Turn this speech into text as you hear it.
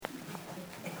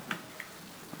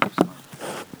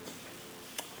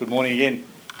Good morning again.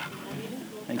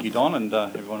 Thank you, Don, and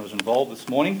everyone who's involved this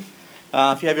morning.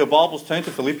 If you have your Bibles, turn to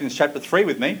Philippians chapter 3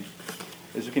 with me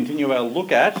as we continue our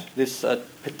look at this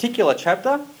particular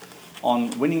chapter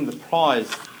on winning the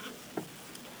prize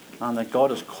that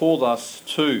God has called us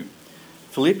to.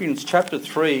 Philippians chapter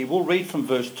 3, we'll read from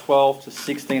verse 12 to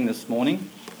 16 this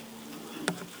morning.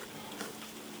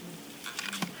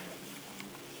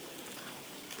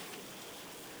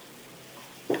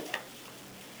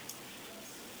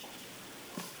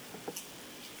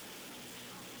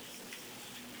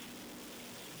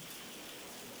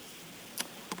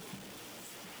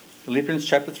 Philippians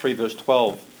chapter 3 verse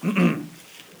 12.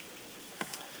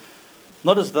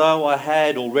 Not as though I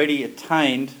had already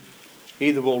attained,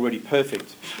 either were already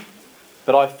perfect,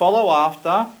 but I follow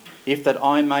after, if that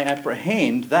I may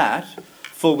apprehend that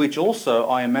for which also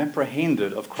I am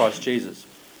apprehended of Christ Jesus.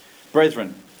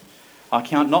 Brethren, I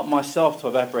count not myself to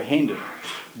have apprehended,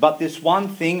 but this one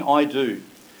thing I do,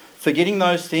 forgetting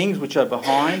those things which are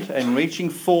behind and reaching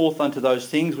forth unto those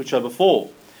things which are before,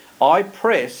 I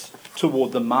press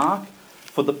toward the mark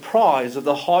for the prize of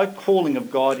the high calling of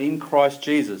God in Christ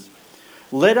Jesus.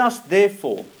 Let us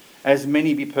therefore, as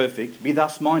many be perfect, be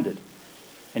thus minded.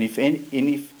 And if in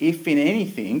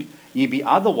anything ye be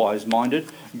otherwise minded,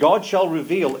 God shall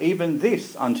reveal even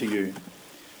this unto you.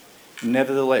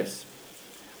 Nevertheless,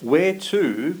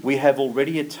 whereto we have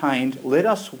already attained, let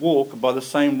us walk by the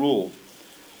same rule.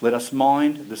 Let us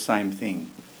mind the same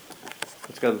thing.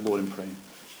 Let's go to the Lord in prayer.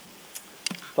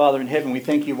 Father in heaven, we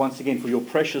thank you once again for your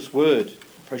precious word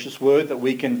that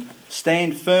we can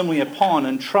stand firmly upon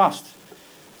and trust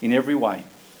in every way.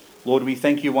 Lord, we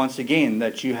thank you once again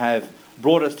that you have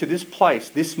brought us to this place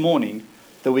this morning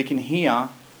that we can hear,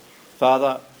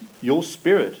 Father, your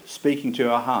Spirit speaking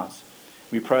to our hearts.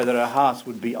 We pray that our hearts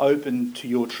would be open to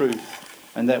your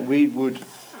truth and that we would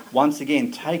once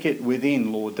again take it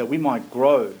within, Lord, that we might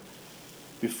grow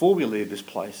before we leave this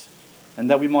place. And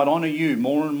that we might honour you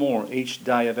more and more each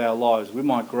day of our lives. We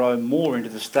might grow more into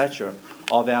the stature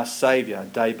of our Saviour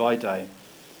day by day.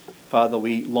 Father,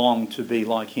 we long to be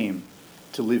like him,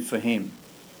 to live for him.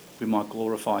 We might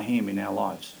glorify him in our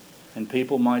lives. And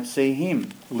people might see him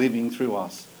living through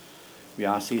us. We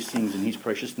ask these things in his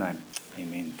precious name.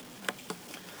 Amen.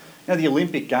 Now, the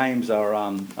Olympic Games are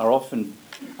often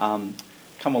come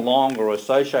along or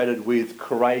associated with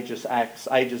courageous acts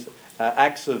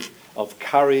of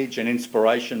courage and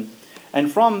inspiration.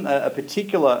 And from a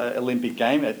particular Olympic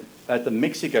game at the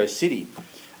Mexico City,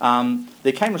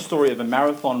 there came a story of a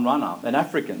marathon runner, an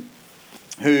African,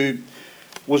 who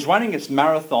was running its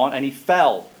marathon and he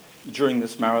fell during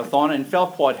this marathon and fell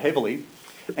quite heavily,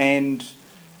 and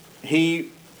it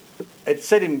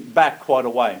set him back quite a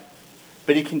way.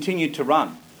 But he continued to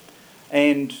run.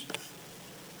 And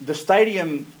the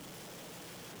stadium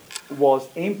was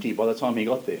empty by the time he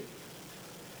got there.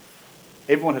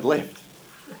 Everyone had left.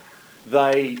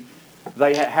 They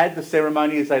had the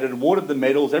ceremonies, they had awarded the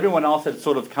medals, everyone else had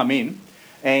sort of come in,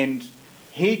 and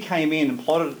he came in and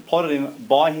plotted in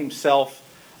by himself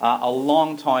a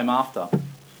long time after.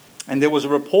 And there was a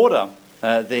reporter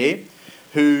there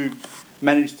who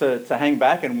managed to hang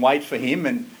back and wait for him,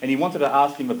 and he wanted to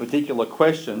ask him a particular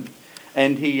question.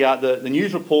 And the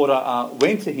news reporter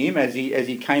went to him as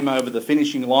he came over the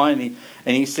finishing line,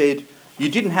 and he said, "You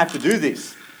didn't have to do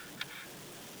this."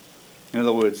 In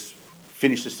other words,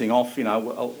 finish this thing off,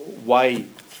 way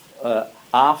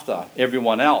after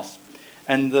everyone else.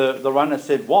 And the runner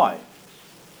said, "Why?"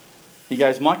 He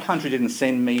goes, "My country didn't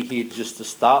send me here just to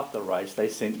start the race, they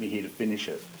sent me here to finish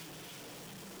it."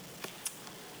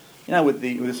 With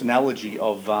this analogy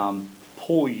of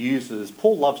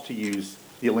Paul loves to use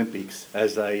the Olympics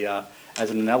as an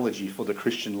analogy for the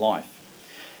Christian life.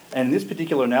 And in this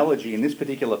particular analogy, in this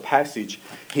particular passage,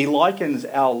 he likens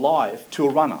our life to a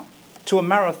runner, to a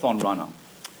marathon runner,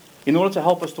 in order to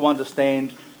help us to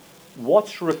understand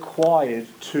what's required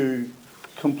to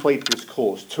complete this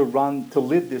course, to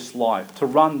live this life, to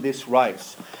run this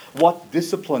race. What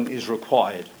discipline is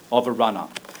required of a runner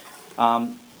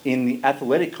in the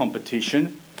athletic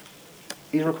competition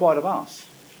is required of us.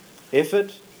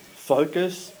 Effort,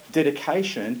 focus,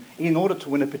 dedication in order to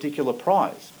win a particular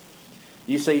prize.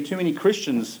 You see, too many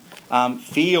Christians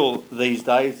feel these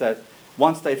days that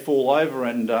once they fall over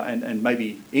and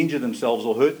maybe injure themselves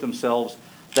or hurt themselves,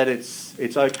 that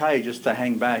it's okay just to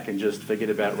hang back and just forget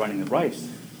about running the race.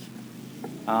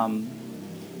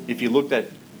 If you looked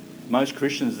at most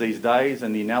Christians these days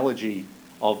and the analogy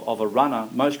of a runner,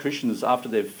 most Christians, after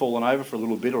they've fallen over for a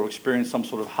little bit or experienced some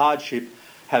sort of hardship,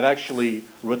 have actually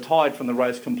retired from the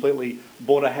race completely,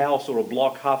 bought a house or a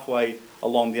block halfway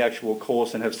along the actual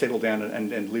course and have settled down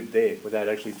and lived there without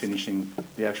actually finishing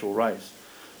the actual race.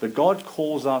 But God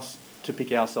calls us to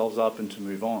pick ourselves up and to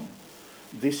move on.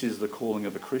 This is the calling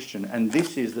of a Christian, and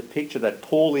this is the picture that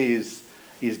Paul is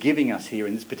giving us here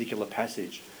in this particular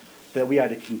passage, that we are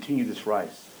to continue this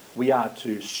race. We are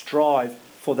to strive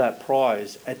for that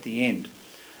prize at the end.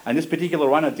 And this particular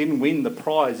runner didn't win the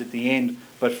prize at the end,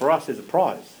 but for us there's a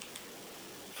prize.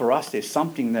 For us there's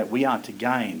something that we are to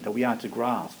gain, that we are to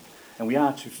grasp, and we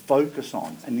are to focus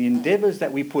on. And the endeavours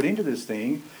that we put into this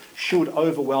thing should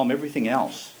overwhelm everything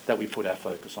else that we put our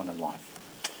focus on in life.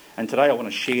 And today I want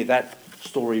to share that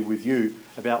story with you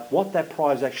about what that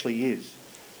prize actually is.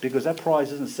 Because that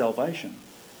prize isn't salvation.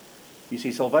 You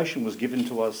see, salvation was given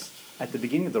to us at the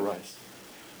beginning of the race.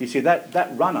 You see, that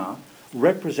runner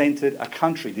represented a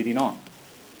country, did he not?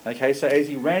 Okay, so as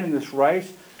he ran in this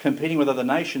race, competing with other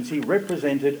nations, he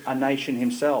represented a nation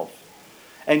himself.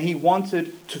 And he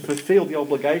wanted to fulfill the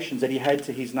obligations that he had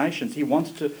to his nations. He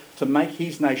wanted to make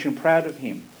his nation proud of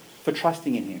him for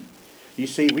trusting in him. You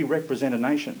see, we represent a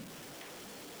nation.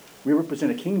 We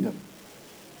represent a kingdom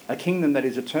that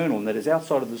is eternal and that is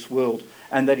outside of this world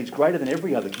and that is greater than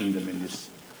every other kingdom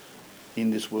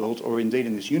in this world or indeed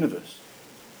in this universe.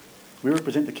 We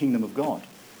represent the kingdom of God,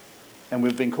 and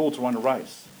we've been called to run a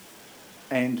race.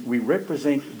 And we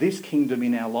represent this kingdom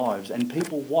in our lives, and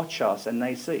people watch us and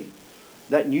they see.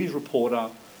 That news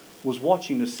reporter was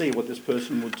watching to see what this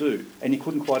person would do, and he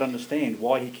couldn't quite understand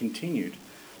why he continued.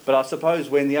 But I suppose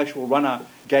when the actual runner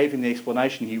gave him the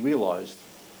explanation, he realised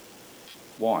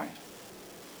why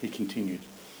he continued.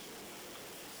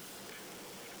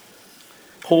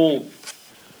 Paul,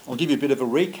 I'll give you a bit of a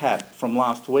recap from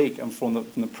last week and from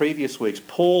the previous weeks.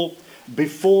 Paul,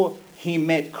 before he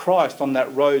met Christ on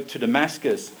that road to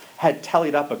Damascus, had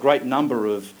tallied up a great number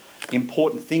of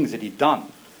important things that he'd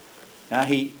done. Now,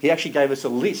 he actually gave us a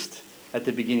list at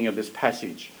the beginning of this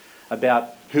passage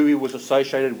about who he was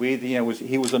associated with.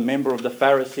 He was a member of the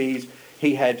Pharisees.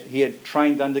 He had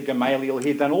trained under Gamaliel. He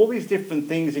had done all these different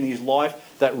things in his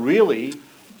life that really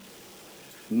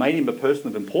made him a person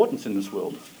of importance in this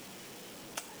world.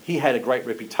 He had a great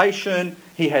reputation.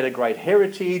 He had a great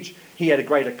heritage. He had a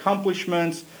great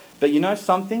accomplishments. But you know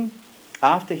something?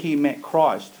 After he met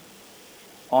Christ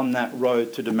on that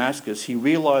road to Damascus, he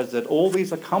realised that all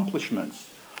these accomplishments,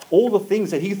 all the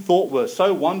things that he thought were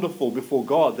so wonderful before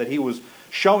God, that he was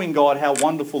showing God how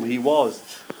wonderful he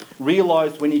was,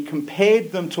 realised when he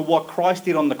compared them to what Christ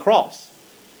did on the cross,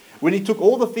 when he took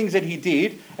all the things that he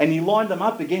did and he lined them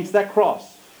up against that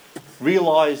cross,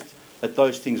 realised that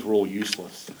those things were all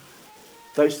useless.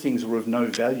 Those things were of no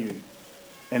value.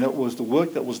 And it was the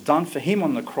work that was done for him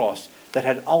on the cross that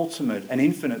had ultimate and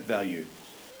infinite value.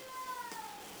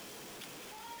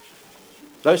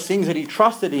 Those things that he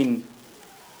trusted in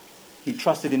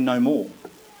no more.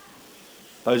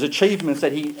 Those achievements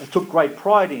that he took great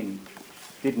pride in,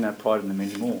 didn't have pride in them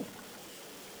anymore.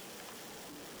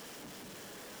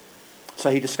 So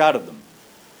he discarded them.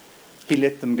 He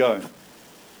let them go.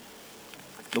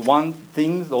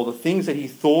 The things that he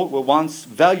thought were once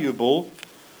valuable,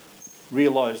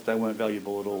 realised they weren't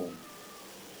valuable at all.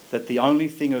 That the only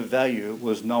thing of value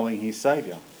was knowing his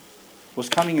Saviour, was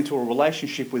coming into a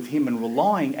relationship with him and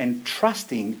relying and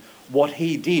trusting what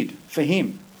he did for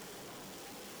him.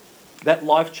 That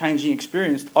life-changing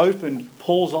experience opened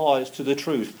Paul's eyes to the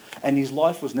truth, and his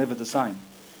life was never the same.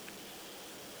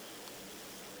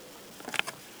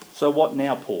 So what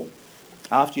now, Paul?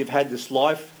 After you've had this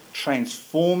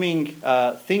life-transforming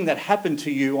thing that happened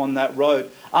to you on that road,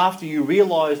 after you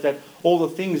realised that all the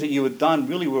things that you had done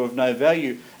really were of no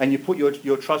value, and you put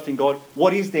your trust in God,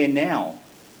 what is there now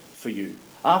for you?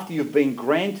 After you've been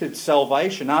granted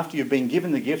salvation, after you've been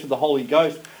given the gift of the Holy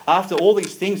Ghost, after all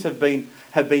these things have been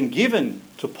given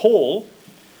to Paul,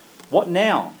 what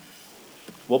now?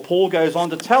 Well, Paul goes on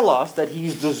to tell us that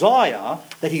his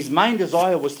main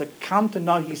desire was to come to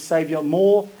know his Saviour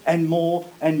more and more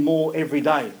and more every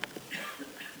day.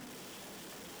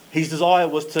 His desire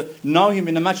was to know him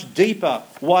in a much deeper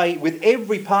way with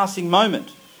every passing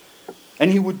moment.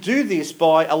 And he would do this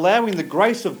by allowing the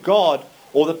grace of God,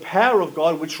 or the power of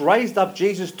God, which raised up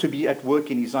Jesus, to be at work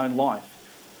in his own life.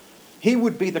 He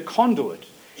would be the conduit.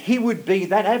 He would be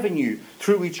that avenue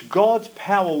through which God's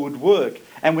power would work.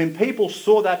 And when people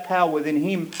saw that power within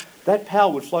him, that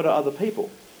power would flow to other people,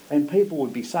 and people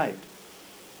would be saved.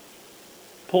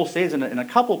 Paul says in a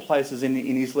couple of places in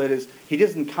his letters, he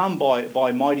doesn't come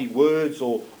by mighty words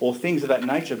or things of that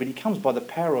nature, but he comes by the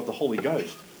power of the Holy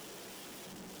Ghost.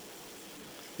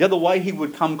 The other way he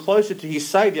would come closer to his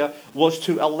Saviour was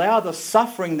to allow the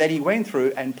suffering that he went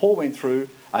through, and Paul went through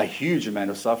a huge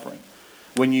amount of suffering.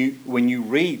 When you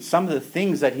read some of the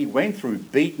things that he went through,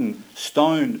 beaten,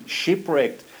 stoned,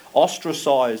 shipwrecked,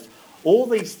 ostracized, all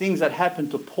these things that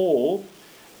happened to Paul,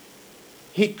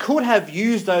 he could have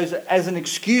used those as an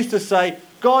excuse to say,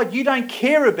 God, you don't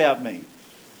care about me.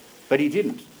 But he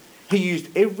didn't. He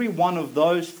used every one of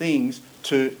those things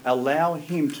to allow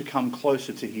him to come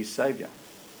closer to his Saviour.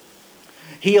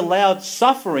 He allowed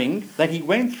suffering that he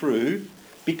went through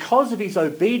because of his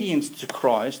obedience to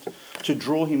Christ to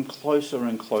draw him closer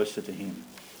and closer to him.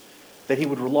 That he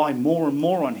would rely more and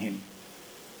more on him.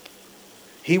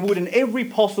 He would in every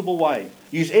possible way,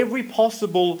 use every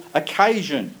possible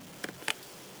occasion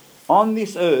on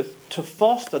this earth to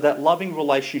foster that loving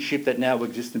relationship that now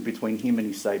existed between him and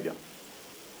his Saviour.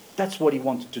 That's what he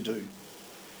wanted to do.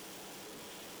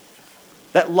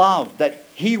 That love that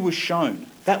he was shown,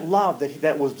 that love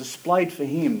that was displayed for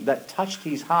him, that touched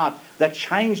his heart, that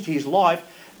changed his life,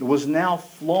 was now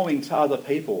flowing to other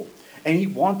people. And he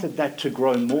wanted that to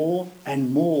grow more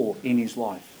and more in his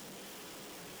life.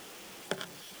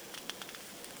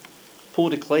 Paul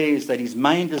declares that his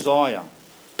main desire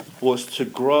was to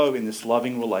grow in this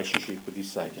loving relationship with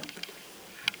his Saviour.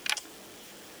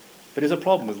 But there's a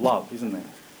problem with love, isn't there?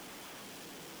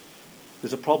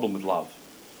 There's a problem with love.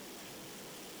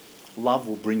 Love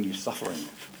will bring you suffering.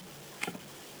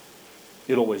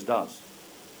 It always does.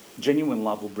 Genuine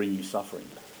love will bring you suffering.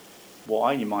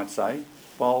 Why, you might say?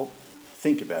 Well,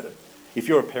 think about it. If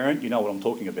you're a parent, you know what I'm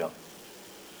talking about.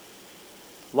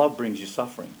 Love brings you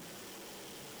suffering.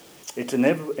 It's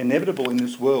inevitable in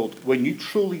this world when you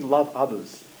truly love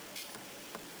others.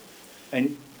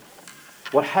 And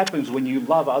what happens when you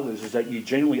love others is that you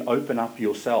generally open up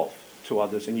yourself to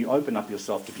others and you open up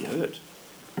yourself to be hurt.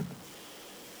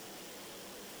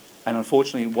 And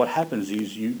unfortunately, what happens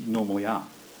is you normally are.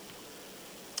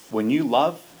 When you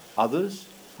love others,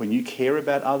 when you care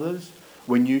about others,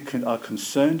 when you are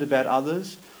concerned about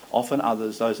others, often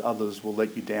those others will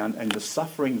let you down, and the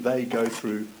suffering they go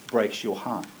through breaks your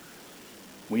heart.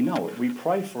 We know it. We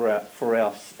pray for our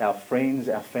friends,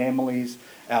 our families,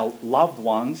 our loved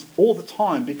ones all the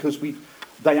time because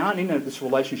they aren't in this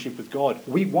relationship with God.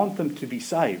 We want them to be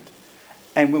saved.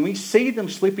 And when we see them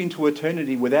slip into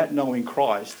eternity without knowing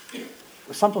Christ,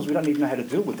 sometimes we don't even know how to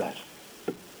deal with that.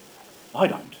 I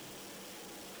don't.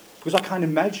 Because I can't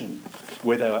imagine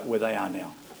where they are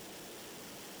now.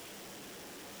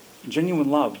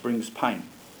 Genuine love brings pain.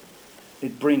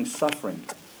 It brings suffering.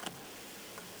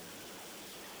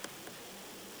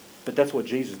 But that's what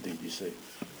Jesus did, you see.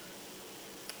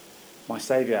 My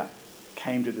Saviour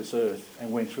came to this earth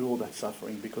and went through all that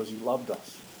suffering because he loved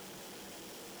us.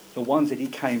 The ones that he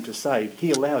came to save,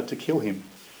 he allowed to kill him.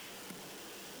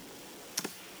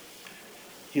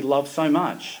 He loved so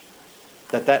much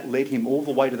that led him all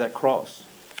the way to that cross.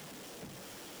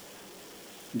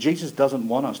 Jesus doesn't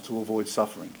want us to avoid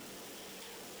suffering.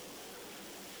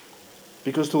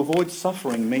 Because to avoid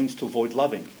suffering means to avoid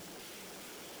loving.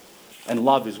 And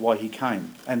love is why he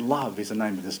came. And love is the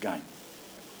name of this game.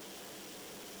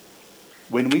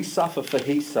 When we suffer for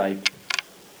his sake,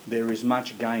 there is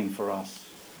much gain for us.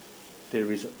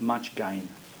 There is much gain.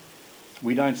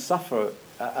 We don't suffer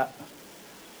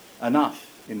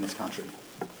enough in this country.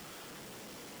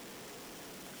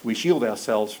 We shield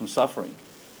ourselves from suffering.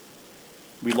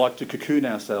 We like to cocoon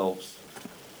ourselves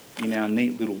in our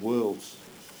neat little worlds.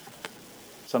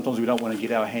 Sometimes we don't want to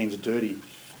get our hands dirty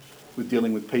with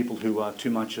dealing with people who are too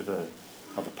much of a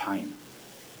pain.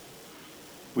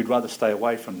 We'd rather stay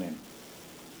away from them.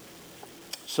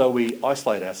 So we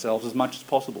isolate ourselves as much as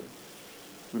possible.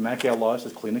 We make our lives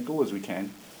as clinical as we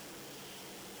can.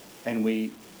 And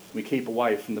we keep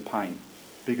away from the pain.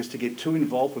 Because to get too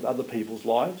involved with other people's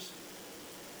lives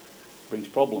brings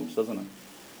problems, doesn't it?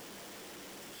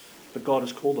 But God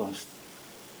has called us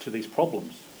to these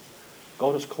problems.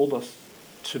 God has called us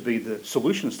to be the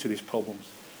solutions to these problems.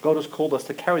 God has called us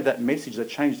to carry that message that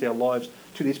changed our lives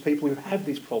to these people who have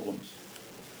these problems.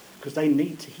 Because they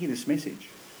need to hear this message.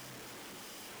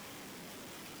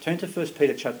 Turn to 1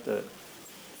 Peter chapter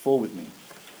 4 with me.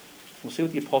 We'll see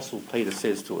what the Apostle Peter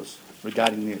says to us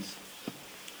regarding this.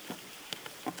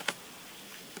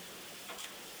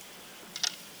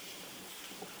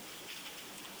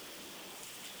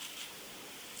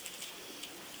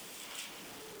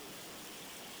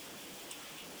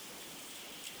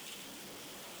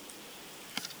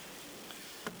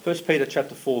 First Peter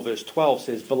chapter 4 verse 12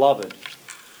 says, Beloved,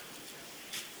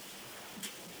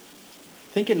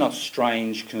 think it not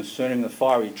strange concerning the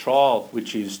fiery trial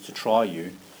which is to try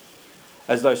you,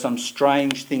 as though some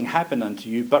strange thing happened unto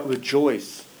you, but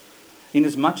rejoice,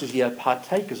 inasmuch as ye are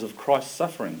partakers of Christ's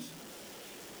sufferings,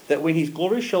 that when his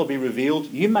glory shall be revealed,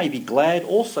 you may be glad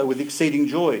also with exceeding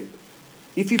joy.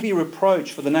 If you be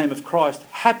reproached for the name of Christ,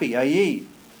 happy are ye.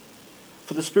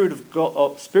 For the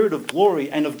Spirit of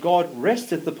glory and of God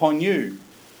resteth upon you.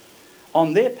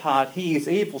 On their part he is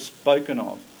evil spoken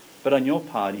of, but on your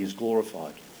part he is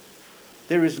glorified.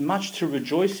 There is much to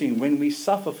rejoice in when we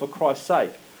suffer for Christ's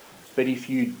sake. But if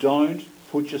you don't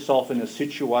put yourself in a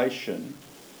situation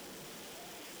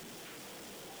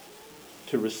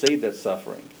to receive that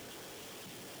suffering,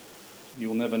 you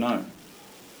will never know.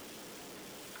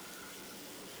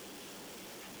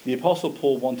 The Apostle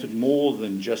Paul wanted more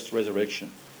than just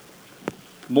resurrection.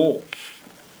 More.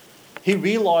 He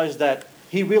realised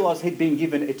he'd been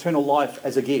given eternal life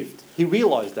as a gift. He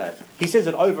realised that. He says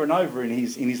it over and over in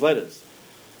his letters.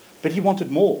 But he wanted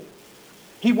more.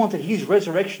 He wanted his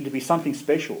resurrection to be something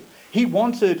special. He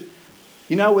wanted,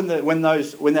 when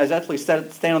those athletes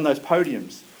stand on those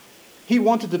podiums, he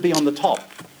wanted to be on the top.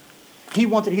 He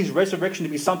wanted his resurrection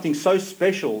to be something so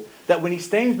special that when he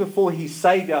stands before his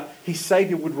Saviour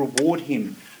would reward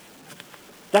him.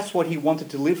 That's what he wanted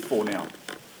to live for now.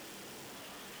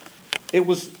 It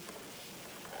was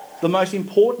the most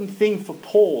important thing for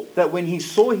Paul that when he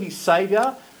saw his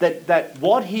Saviour, that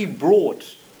what he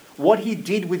brought, what he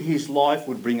did with his life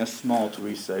would bring a smile to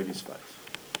his Saviour's face.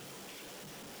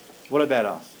 What about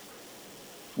us?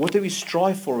 What do we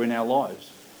strive for in our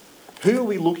lives? Who are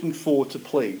we looking for to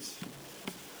please?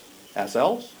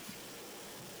 Ourselves?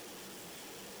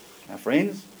 Our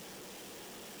friends?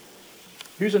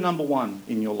 Who's the number one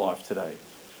in your life today?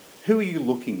 Who are you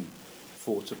looking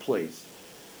for to please?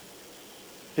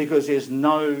 Because there's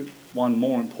no one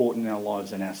more important in our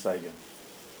lives than our Saviour.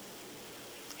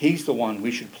 He's the one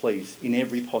we should please in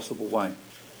every possible way.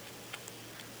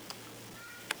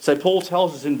 So Paul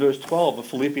tells us in verse 12 of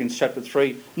Philippians chapter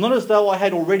 3, not as though I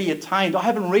had already attained. I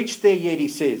haven't reached there yet, he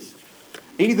says.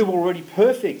 Either were already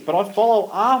perfect, but I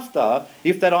follow after,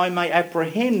 if that I may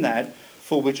apprehend that,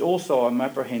 for which also I am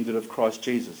apprehended of Christ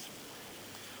Jesus.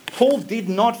 Paul did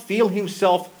not feel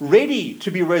himself ready to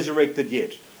be resurrected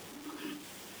yet.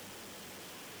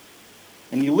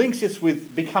 And he links this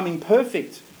with becoming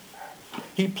perfect.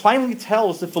 He plainly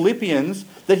tells the Philippians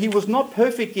that he was not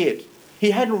perfect yet.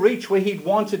 He hadn't reached where he'd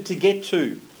wanted to get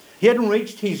to. He hadn't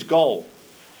reached his goal.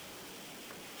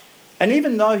 And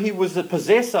even though he was the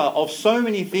possessor of so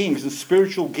many things and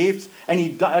spiritual gifts, and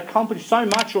he'd accomplished so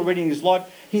much already in his life,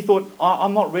 he thought,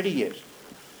 I'm not ready yet.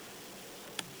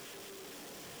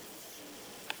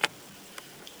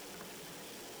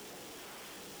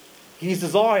 His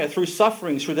desire through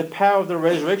sufferings, through the power of the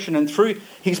resurrection, and through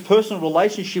his personal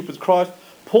relationship with Christ,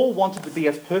 Paul wanted to be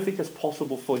as perfect as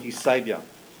possible for his Saviour.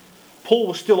 Paul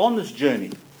was still on this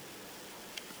journey.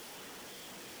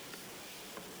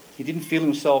 He didn't feel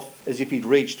himself as if he'd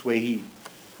reached where he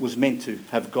was meant to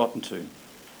have gotten to,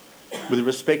 with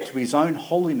respect to his own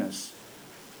holiness.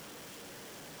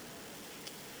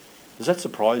 Does that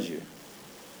surprise you?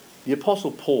 The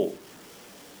Apostle Paul,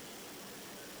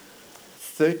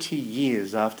 30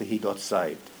 years after he got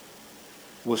saved,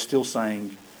 was still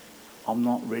saying, I'm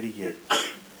not ready yet.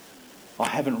 I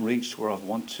haven't reached where I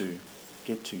want to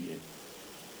get to yet.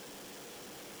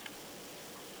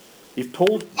 If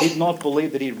Paul did not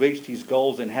believe that he'd reached his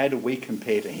goals, then how do we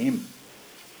compare to him?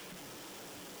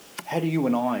 How do you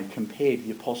and I compare to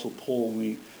the Apostle Paul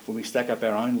when we stack up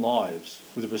our own lives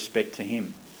with respect to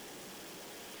him?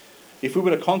 If we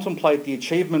were to contemplate the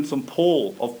achievements of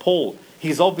Paul,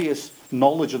 his obvious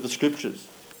knowledge of the Scriptures,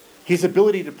 his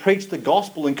ability to preach the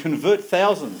gospel and convert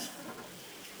thousands,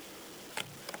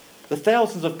 the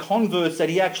thousands of converts that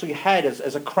he actually had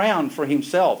as a crown for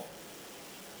himself,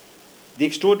 the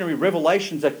extraordinary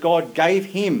revelations that God gave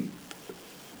him,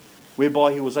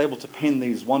 whereby he was able to pen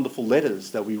these wonderful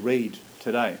letters that we read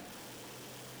today.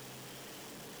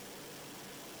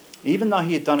 Even though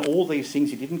he had done all these things,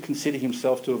 he didn't consider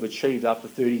himself to have achieved after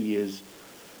 30 years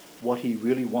what he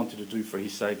really wanted to do for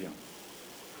his Saviour.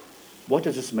 What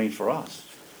does this mean for us?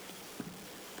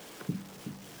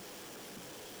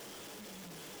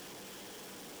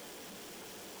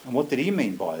 And what did he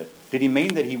mean by it? Did he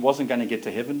mean that he wasn't going to get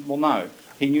to heaven? Well, no.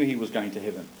 He knew he was going to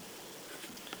heaven.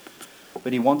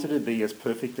 But he wanted to be as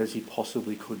perfect as he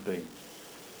possibly could be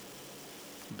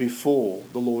before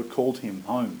the Lord called him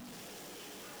home.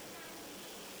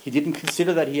 He didn't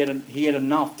consider that he had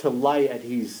enough to lay at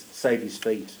his Saviour's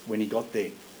feet when he got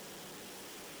there.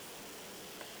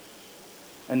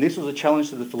 And this was a challenge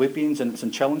to the Philippians, and it's a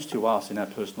challenge to us in our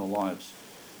personal lives.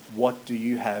 What do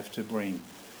you have to bring?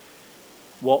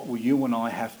 What will you and I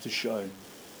have to show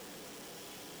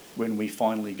when we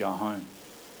finally go home?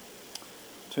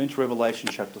 Turn to Revelation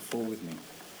chapter 4 with me.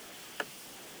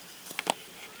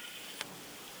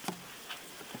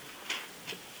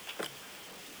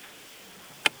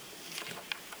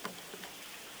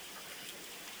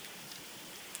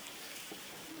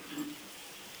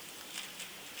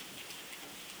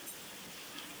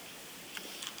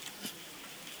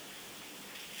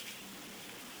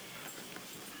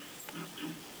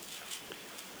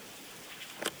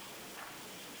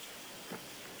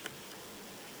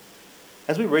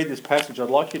 As we read this passage, I'd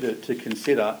like you to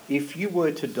consider, if you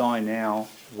were to die now,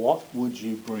 what would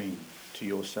you bring to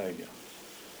your Saviour?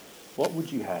 What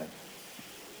would you have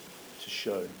to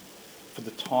show for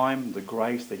the time, the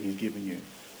grace that He's given you?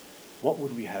 What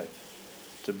would we have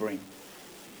to bring?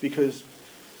 Because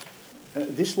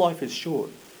this life is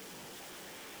short.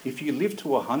 If you live to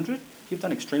 100, you've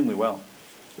done extremely well.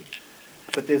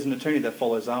 But there's an eternity that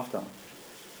follows after.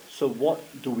 So what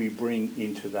do we bring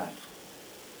into that?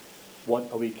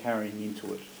 What are we carrying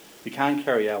into it? We can't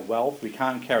carry our wealth, we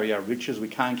can't carry our riches, we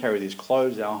can't carry these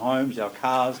clothes, our homes, our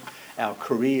cars, our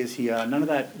careers here. None of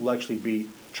that will actually be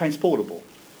transportable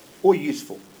or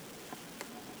useful.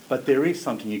 But there is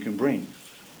something you can bring.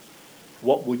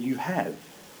 What would you have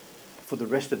for the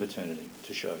rest of eternity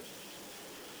to show?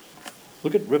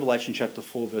 Look at Revelation chapter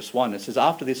 4 verse 1. It says,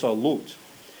 "After this I looked,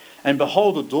 and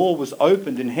behold, a door was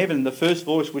opened in heaven, and the first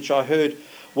voice which I heard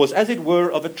was as it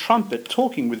were of a trumpet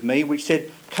talking with me, which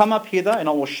said, Come up hither, and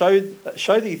I will show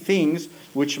thee things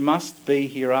which must be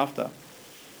hereafter.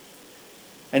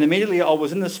 And immediately I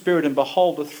was in the Spirit, and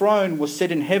behold, a throne was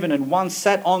set in heaven, and one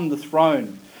sat on the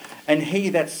throne. And he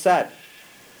that sat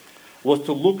was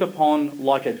to look upon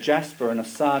like a jasper and a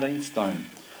sardine stone.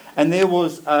 And there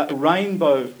was a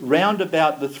rainbow round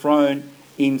about the throne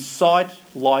in sight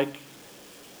like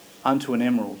unto an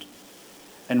emerald.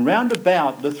 And round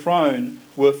about the throne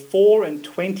were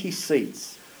 24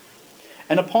 seats.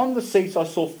 And upon the seats I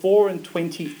saw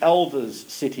 24 elders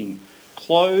sitting,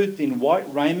 clothed in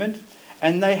white raiment,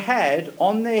 and they had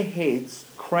on their heads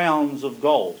crowns of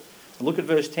gold." And look at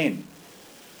verse 10.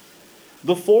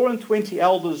 "The 24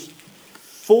 elders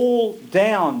fall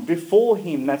down before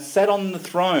him that sat on the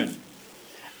throne,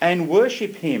 and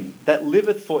worship him that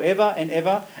liveth for ever and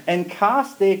ever, and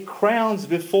cast their crowns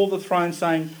before the throne,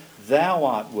 saying, Thou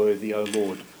art worthy, O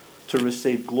Lord, to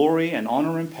receive glory and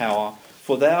honour and power,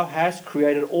 for thou hast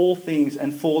created all things,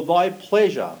 and for thy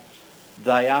pleasure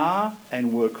they are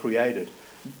and were created."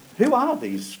 Who are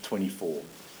these 24?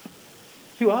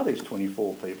 Who are these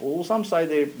 24 people? Well, some say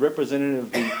they're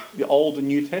representative of the Old and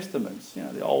New Testaments. You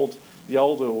know, the old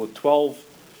there were 12.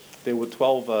 There were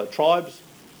 12 tribes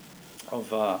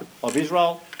of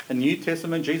Israel. In the New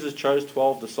Testament, Jesus chose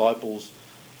 12 disciples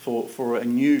for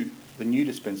the new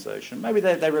dispensation. Maybe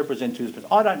they represent two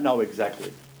dispensations. I don't know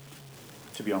exactly,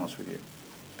 to be honest with you.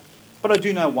 But I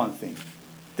do know one thing.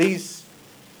 These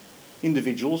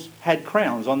individuals had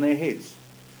crowns on their heads.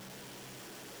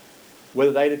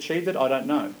 Whether they'd achieved it, I don't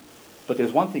know. But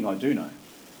there's one thing I do know,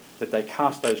 that they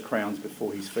cast those crowns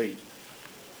before his feet.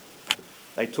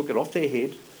 They took it off their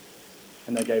head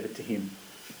and they gave it to him.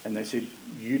 And they said,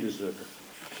 "You deserve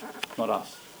it, not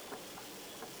us."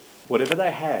 Whatever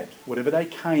they had, whatever they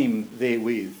came there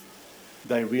with,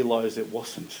 they realised it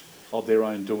wasn't of their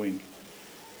own doing.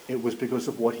 It was because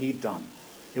of what he'd done.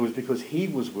 It was because he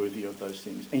was worthy of those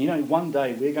things. And you know, one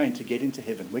day we're going to get into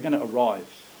heaven. We're going to arrive.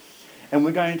 And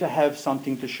we're going to have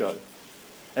something to show.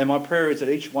 And my prayer is that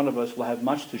each one of us will have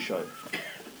much to show.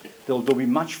 There'll be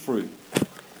much fruit.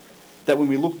 That when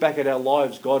we look back at our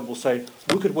lives, God will say,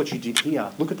 "Look at what you did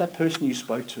here. Look at that person you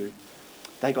spoke to.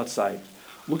 They got saved.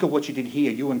 Look at what you did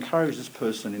here. You encouraged this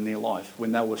person in their life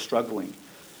when they were struggling.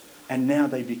 And now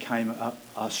they became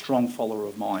a strong follower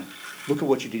of mine. Look at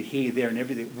what you did here, there and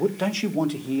everything." Don't you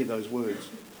want to hear those words?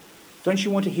 Don't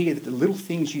you want to hear that the little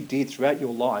things you did throughout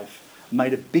your life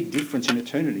made a big difference in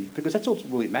eternity? Because that's all that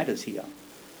really matters here.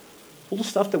 All the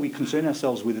stuff that we concern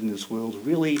ourselves with in this world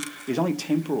really is only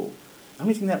temporal. The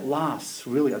only thing that lasts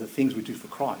really are the things we do for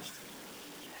Christ.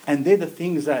 And they're the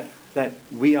things that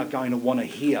we are going to want to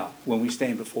hear when we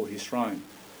stand before his throne.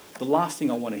 The last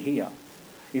thing I want to hear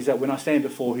is that when I stand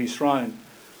before his throne,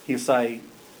 he'll say,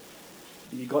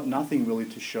 "You got nothing really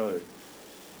to show.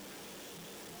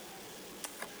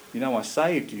 You know, I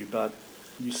saved you, but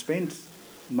you spent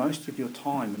most of your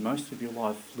time and most of your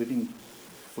life living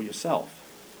for yourself.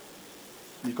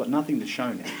 You've got nothing to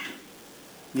show now.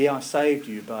 Yeah, I saved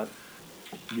you, but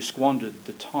you squandered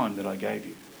the time that I gave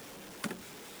you."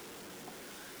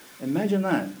 Imagine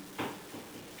that.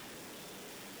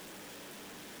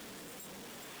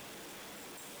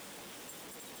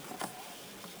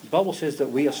 The Bible says that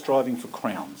we are striving for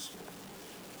crowns.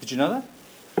 Did you know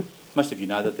that? Most of you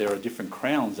know that there are different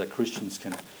crowns that Christians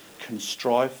can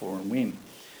strive for and win.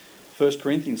 1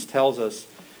 Corinthians tells us,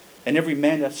 "And every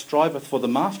man that striveth for the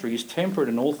mastery is temperate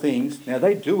in all things." Now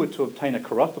they do it to obtain a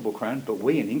corruptible crown, but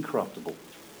we an incorruptible.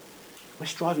 We're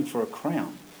striving for a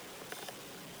crown.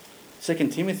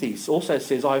 2 Timothy also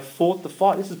says, "I have fought the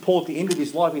fight." This is Paul at the end of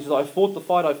his life. He says, "I have fought the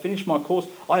fight, I have finished my course,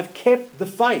 I have kept the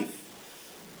faith."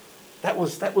 That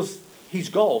was his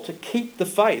goal, to keep the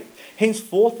faith.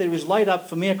 Henceforth there is laid up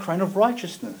for me a crown of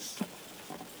righteousness,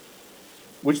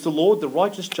 which the Lord, the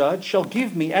righteous judge, shall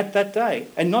give me at that day.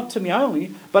 And not to me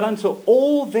only, but unto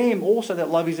all them also that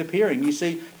love his appearing. You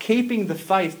see, keeping the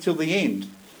faith till the end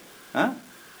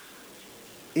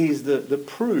is the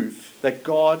proof that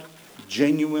God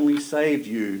genuinely saved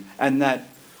you, and that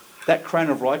crown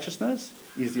of righteousness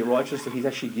is the righteousness that he's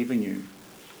actually given you.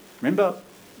 Remember,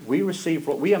 we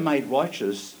are made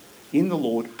righteous in the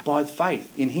Lord by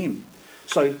faith in him.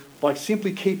 So by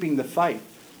simply keeping the faith,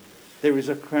 there is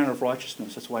a crown of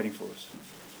righteousness that's waiting for us.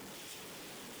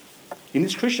 In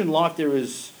this Christian life, there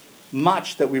is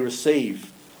much that we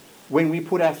receive when we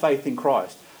put our faith in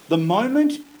Christ. The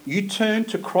moment you turn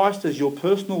to Christ as your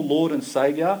personal Lord and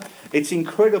Saviour, it's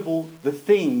incredible the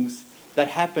things that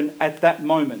happen at that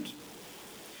moment.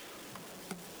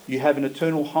 You have an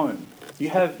eternal home. You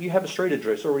have a street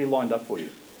address already lined up for you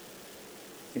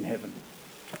in heaven.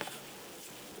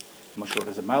 I'm not sure if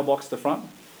there's a mailbox at the front,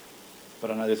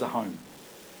 but I know there's a home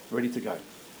ready to go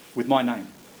with my name.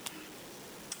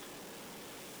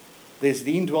 There's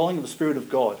the indwelling of the Spirit of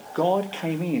God. God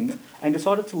came in and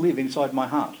decided to live inside my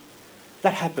heart.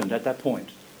 That happened at that point.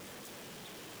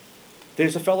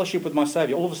 There's a fellowship with my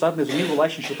Saviour. All of a sudden there's a new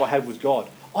relationship I have with God.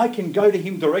 I can go to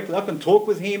him directly. I can talk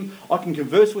with him. I can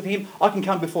converse with him. I can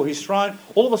come before his throne.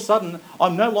 All of a sudden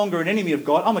I'm no longer an enemy of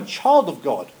God. I'm a child of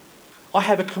God. I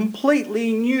have a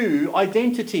completely new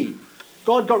identity.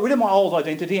 God got rid of my old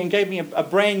identity and gave me a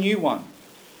brand new one.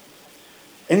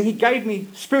 And he gave me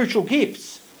spiritual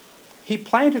gifts. He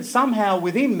planted somehow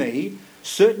within me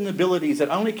certain abilities that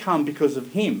only come because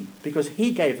of him, because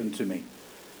he gave them to me.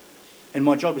 And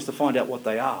my job is to find out what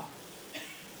they are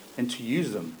and to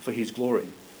use them for his glory.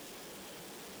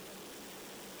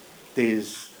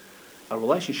 There's a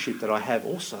relationship that I have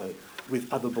also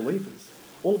with other believers.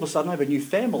 All of a sudden I have a new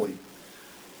family.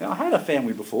 Now, I had a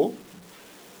family before,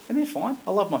 and they're fine.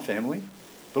 I love my family.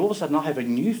 But all of a sudden I have a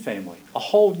new family, a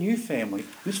whole new family.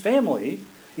 This family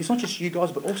is not just you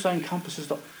guys, but also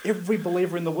encompasses every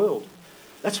believer in the world.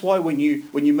 That's why when you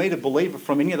meet a believer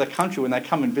from any other country, when they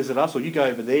come and visit us, or you go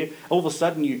over there, all of a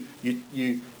sudden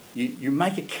you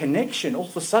make a connection. All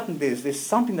of a sudden there's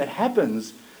something that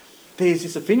happens. There's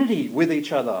this affinity with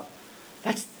each other.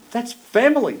 That's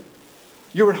family.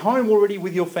 You're at home already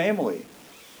with your family.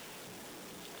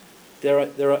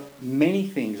 There are many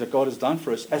things that God has done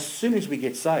for us as soon as we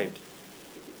get saved.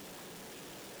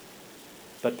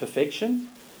 But perfection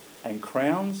and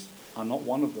crowns are not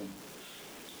one of them.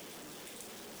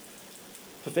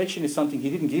 Perfection is something he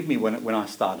didn't give me when I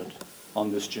started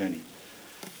on this journey.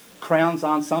 Crowns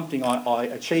aren't something I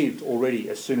achieved already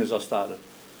as soon as I started.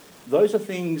 Those are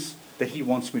things that he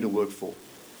wants me to work for.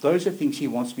 Those are things he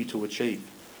wants me to achieve.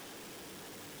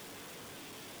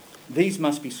 These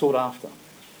must be sought after.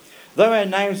 Though our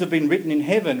names have been written in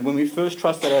heaven when we first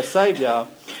trusted our Saviour,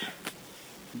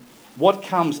 what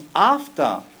comes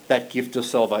after that gift of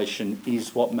salvation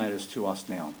is what matters to us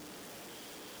now.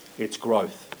 It's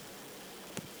growth.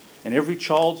 And every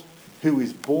child who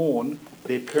is born,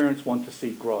 their parents want to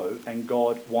see grow, and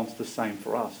God wants the same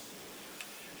for us.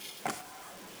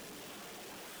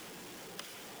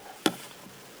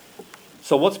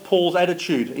 So what's Paul's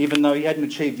attitude, even though he hadn't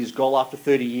achieved his goal after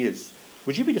 30 years?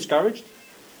 Would you be discouraged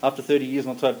after 30 years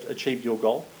not to have achieved your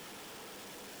goal?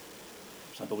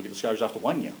 Some people get discouraged after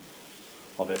 1 year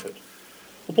of effort.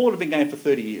 Well, Paul had been going for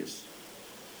 30 years.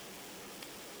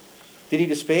 Did he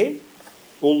despair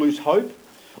or lose hope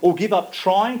or give up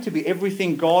trying to be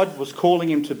everything God was calling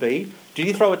him to be? Did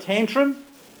he throw a tantrum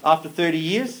after 30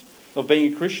 years of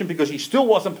being a Christian because he still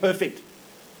wasn't perfect?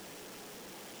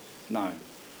 No.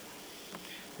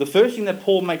 The first thing that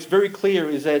Paul makes very clear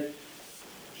is that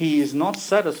he is not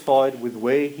satisfied with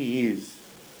where he is.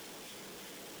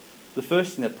 The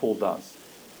first thing that Paul does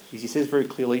is he says very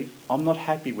clearly, I'm not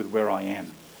happy with where I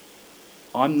am.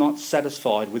 I'm not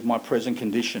satisfied with my present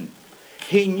condition.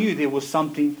 He knew there was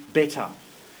something better.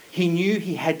 He knew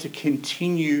he had to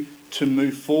continue to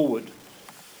move forward.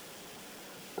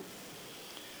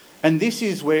 And this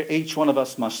is where each one of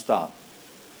us must start.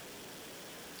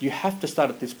 You have to start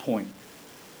at this point.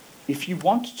 If you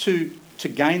want to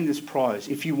gain this prize,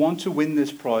 if you want to win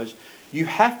this prize, you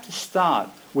have to start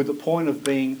with the point of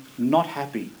being not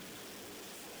happy.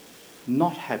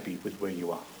 Not happy with where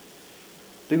you are.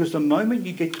 Because the moment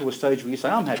you get to a stage where you say,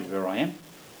 I'm happy where I am,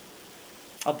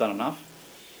 I've done enough,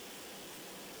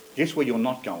 guess where you're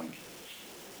not going?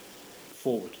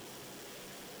 Forward.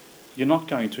 You're not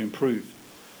going to improve.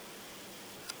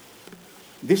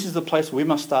 This is the place where we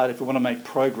must start if we want to make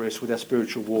progress with our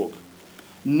spiritual walk.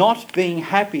 Not being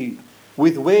happy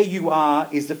with where you are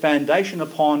is the foundation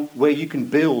upon where you can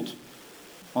build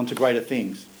onto greater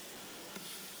things.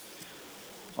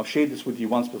 I've shared this with you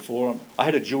once before. I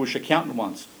had a Jewish accountant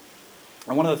once.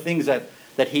 And one of the things that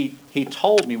he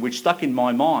told me, which stuck in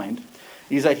my mind,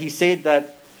 is that he said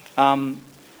that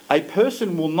a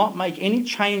person will not make any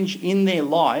change in their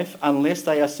life unless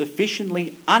they are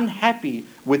sufficiently unhappy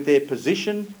with their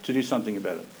position to do something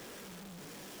about it.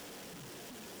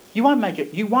 You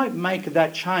won't make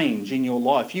that change in your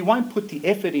life. You won't put the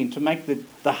effort in to make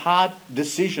the hard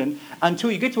decision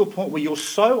until you get to a point where you're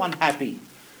so unhappy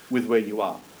with where you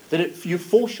are that you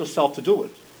force yourself to do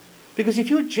it. Because if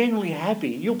you're genuinely happy,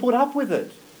 you'll put up with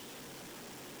it.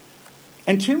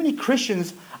 And too many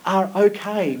Christians are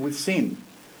okay with sin.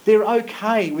 They're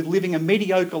okay with living a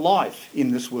mediocre life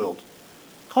in this world.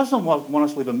 God doesn't want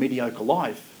us to live a mediocre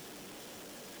life.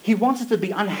 He wants us to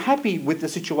be unhappy with the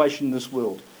situation in this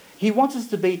world. He wants us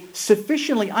to be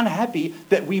sufficiently unhappy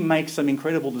that we make some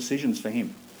incredible decisions for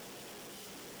him.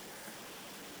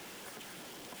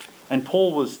 And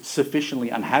Paul was sufficiently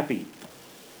unhappy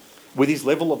with his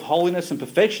level of holiness and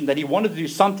perfection that he wanted to do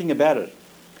something about it.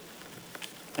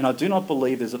 And I do not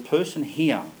believe there's a person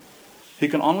here who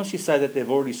can honestly say that they've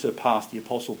already surpassed the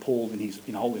Apostle Paul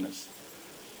in holiness.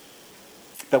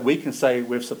 That we can say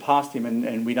we've surpassed him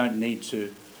and we don't need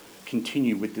to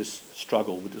continue with this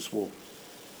struggle, with this walk.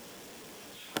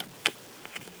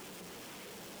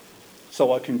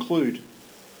 So I conclude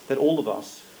that all of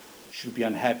us should be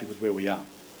unhappy with where we are.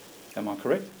 Am I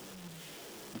correct?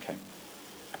 Okay.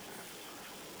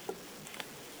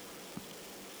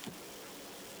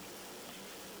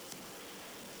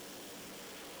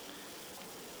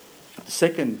 The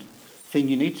second thing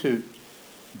you need to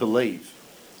believe,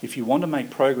 if you want to make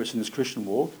progress in this Christian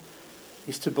walk,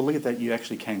 is to believe that you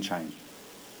actually can change.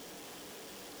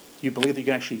 You believe that you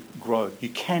can actually grow. You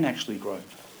can actually grow.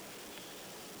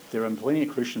 There are plenty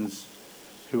of Christians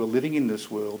who are living in this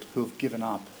world who have given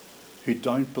up, who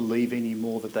don't believe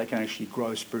anymore that they can actually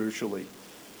grow spiritually.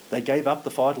 They gave up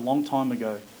the fight a long time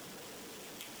ago.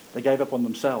 They gave up on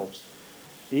themselves.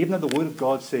 Even though the Word of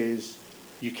God says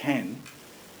you can,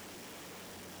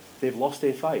 they've lost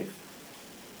their faith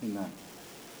in that.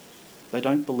 They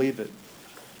don't believe it.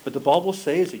 But the Bible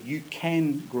says that you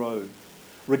can grow.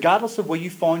 Regardless of where you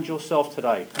find yourself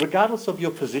today, regardless of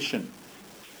your position,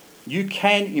 you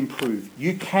can improve.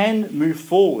 You can move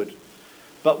forward.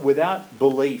 But without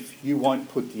belief, you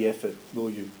won't put the effort, will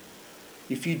you?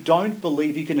 If you don't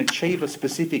believe you can achieve a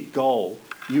specific goal,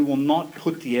 you will not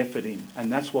put the effort in.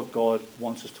 And that's what God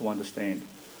wants us to understand.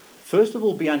 First of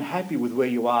all, be unhappy with where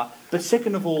you are. But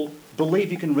second of all,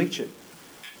 believe you can reach it.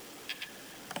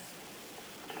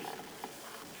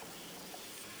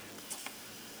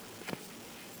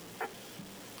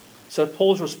 So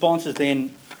Paul's response is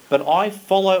then, but I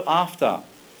follow after,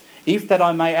 if that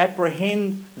I may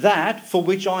apprehend that for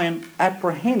which I am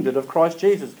apprehended of Christ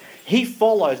Jesus. He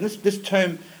follows, and this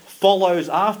term follows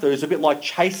after is a bit like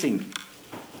chasing.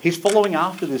 He's following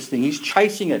after this thing. He's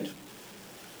chasing it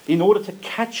in order to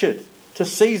catch it, to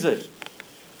seize it.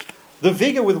 The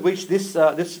vigour with which this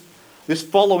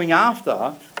following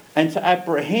after and to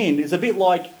apprehend is a bit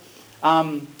like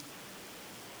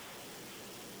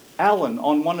Alan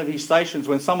on one of his stations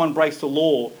when someone breaks the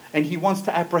law and he wants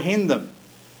to apprehend them.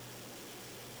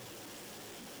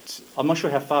 I'm not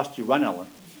sure how fast you run, Alan.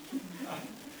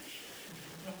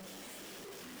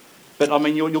 But I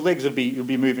mean, your legs would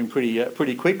be moving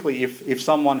pretty quickly if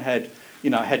someone had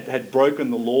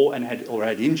broken the law and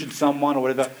had injured someone or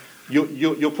whatever.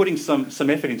 You're putting some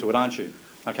effort into it, aren't you?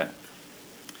 Okay.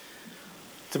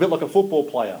 It's a bit like a football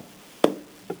player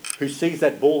who sees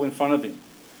that ball in front of him.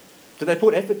 Do they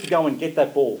put effort to go and get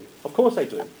that ball? Of course they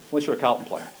do, unless you're a Carlton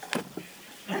player.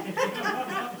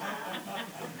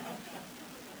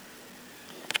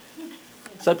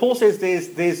 So Paul says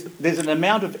there's an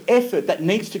amount of effort that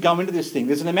needs to go into this thing.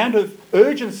 There's an amount of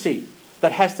urgency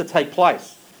that has to take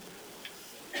place.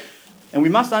 And we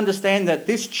must understand that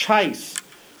this chase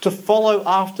to follow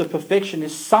after perfection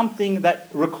is something that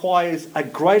requires a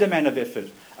great amount of effort,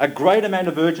 a great amount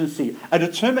of urgency, a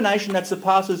determination that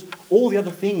surpasses all the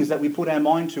other things that we put our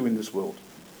mind to in this world.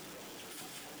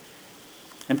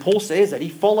 And Paul says that he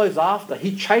follows after,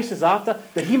 he chases after,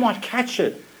 that he might catch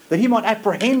it, that he might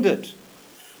apprehend it.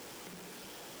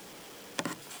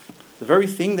 The very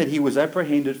thing that he was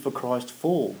apprehended for Christ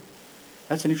for.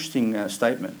 That's an interesting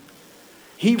statement.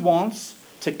 He wants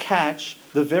to catch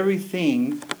the very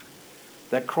thing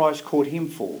that Christ caught him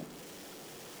for.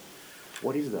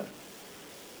 What is that?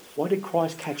 What did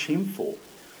Christ catch him for?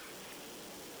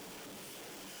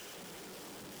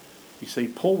 You see,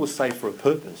 Paul was saved for a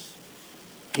purpose.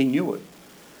 He knew it.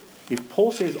 If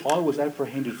Paul says, I was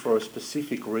apprehended for a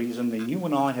specific reason, then you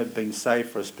and I have been saved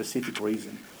for a specific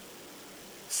reason.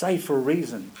 Saved for a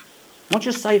reason. Not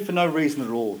just saved for no reason at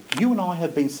all. You and I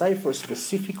have been saved for a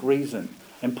specific reason.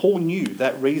 And Paul knew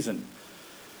that reason.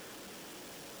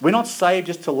 We're not saved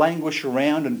just to languish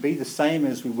around and be the same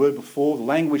as we were before, the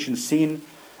languish in sin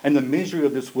and the misery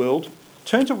of this world.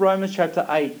 Turn to Romans chapter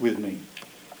 8 with me.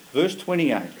 Verse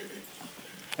 28.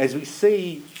 As we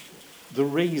see the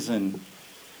reason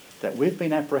that we've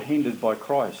been apprehended by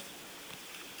Christ.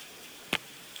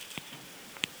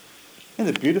 And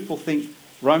the beautiful thing,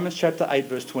 Romans chapter 8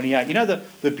 verse 28. You know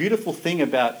the beautiful thing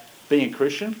about being a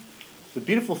Christian? The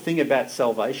beautiful thing about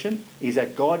salvation is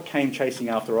that God came chasing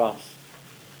after us.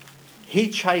 He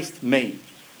chased me.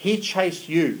 He chased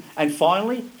you. And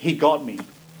finally, He got me.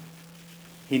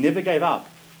 He never gave up.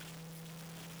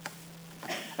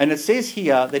 And it says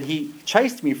here that He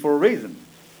chased me for a reason.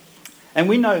 And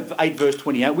we know 8 verse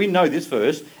 28, we know this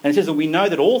verse, and it says that we know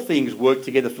that all things work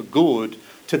together for good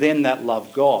to them that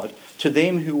love God, to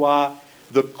them who are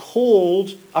the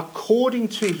called according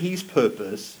to His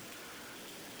purpose.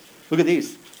 Look at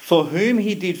this. For whom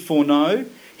He did foreknow,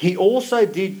 He also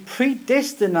did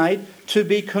predestinate to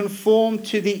be conformed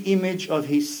to the image of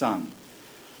His Son,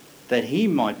 that He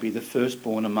might be the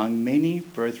firstborn among many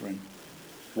brethren.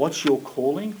 What's your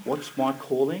calling? What's my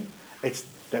calling? It's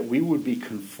that we would be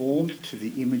conformed to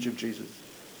the image of Jesus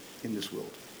in this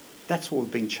world. That's what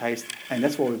we've been chased, and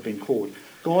that's what we've been called.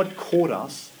 God caught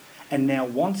us and now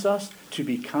wants us to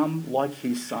become like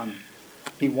His Son.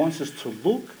 He wants us to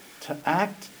look, to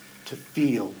act, to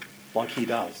feel like He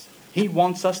does. He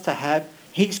wants us to have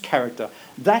His character.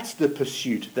 That's the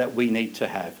pursuit that we need to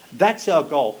have. That's our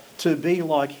goal, to be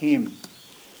like Him.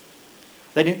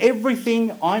 That in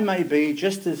everything I may be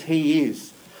just as He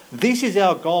is. This is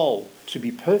our goal, to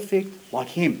be perfect like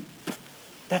Him.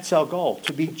 That's our goal,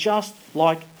 to be just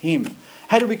like Him.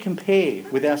 How do we compare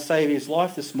with our Saviour's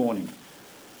life this morning?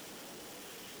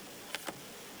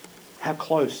 How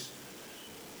close?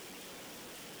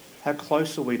 How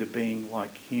close are we to being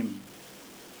like Him?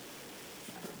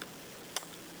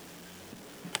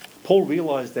 Paul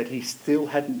realised that he still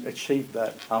hadn't achieved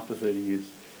that after 30 years.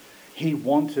 He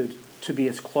wanted to be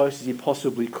as close as he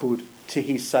possibly could to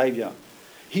his Saviour.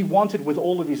 He wanted with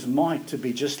all of his might to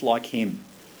be just like Him.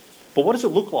 But what does it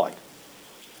look like?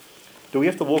 Do we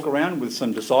have to walk around with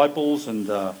some disciples and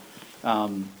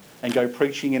go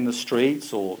preaching in the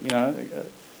streets, or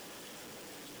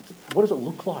what does it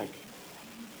look like?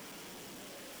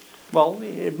 Well,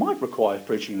 it might require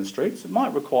preaching in the streets. It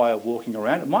might require walking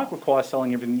around. It might require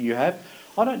selling everything you have.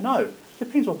 I don't know. It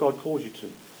depends what God calls you to.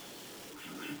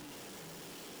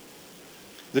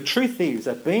 The truth is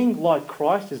that being like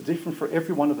Christ is different for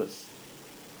every one of us.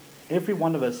 Every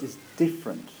one of us is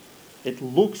different. It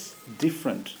looks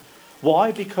different.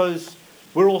 Why? Because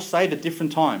we're all saved at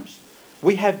different times.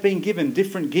 We have been given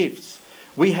different gifts.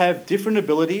 We have different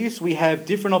abilities. We have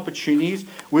different opportunities.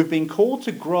 We've been called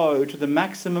to grow to the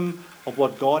maximum of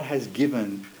what God has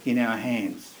given in our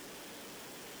hands.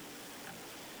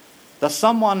 Thus,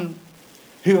 someone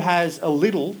who has a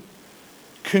little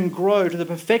can grow to the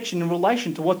perfection in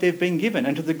relation to what they've been given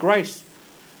and to the grace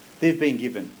they've been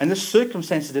given and the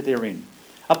circumstances that they're in.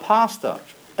 A pastor,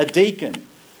 a deacon,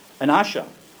 an usher,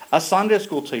 a Sunday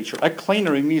school teacher, a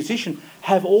cleaner, a musician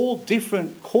have all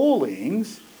different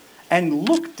callings and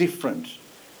look different.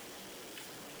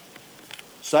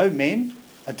 So men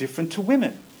are different to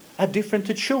women, are different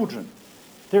to children.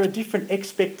 There are different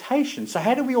expectations. So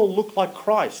how do we all look like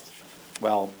Christ?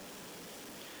 Well,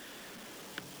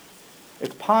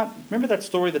 it's remember that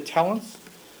story of the talents?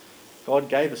 God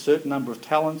gave a certain number of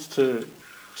talents to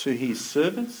His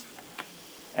servants.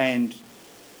 And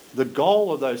the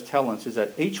goal of those talents is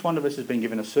that each one of us has been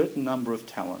given a certain number of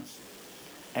talents.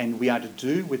 And we are to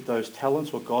do with those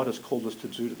talents what God has called us to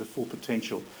do to the full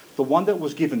potential. The one that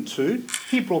was given 2,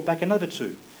 He brought back another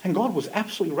 2. And God was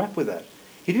absolutely wrapped with that.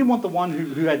 He didn't want the one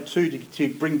who had 2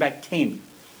 to bring back 10.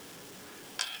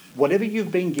 Whatever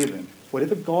you've been given,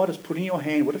 whatever God has put in your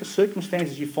hand, whatever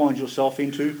circumstances you find yourself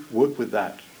into, work with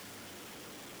that.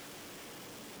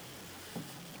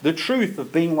 The truth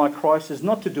of being like Christ is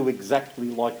not to do exactly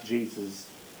like Jesus.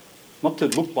 Not to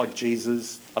look like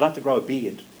Jesus. I don't have to grow a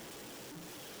beard.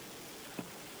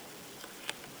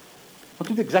 Not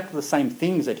to do exactly the same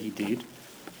things that He did,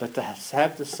 but to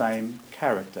have the same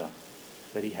character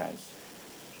that He has.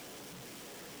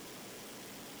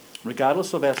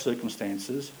 Regardless of our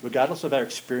circumstances, regardless of our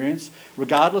experience,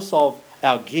 regardless of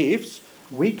our gifts,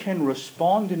 we can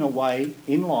respond in a way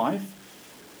in life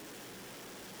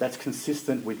that's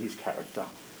consistent with His character.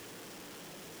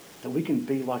 that we can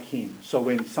be like him. So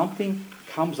when something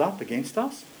comes up against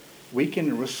us, we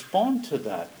can respond to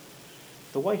that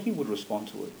the way he would respond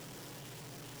to it.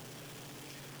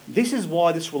 This is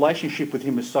why this relationship with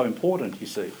him is so important, you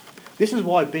see. This is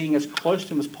why being as close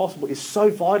to him as possible is so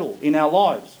vital in our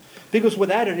lives. Because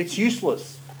without it, it's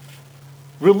useless.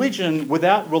 Religion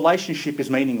without relationship is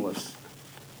meaningless.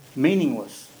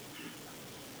 Meaningless.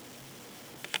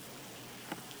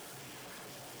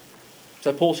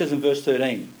 So Paul says in verse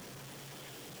 13,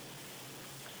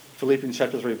 Philippians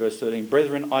chapter 3, verse 13,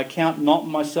 "Brethren, I count not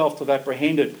myself to have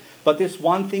apprehended, but this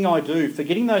one thing I do,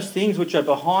 forgetting those things which are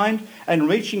behind and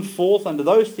reaching forth unto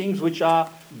those things which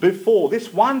are before."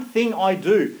 This one thing I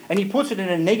do. And he puts it in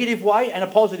a negative way and a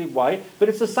positive way, but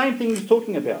it's the same thing he's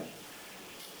talking about.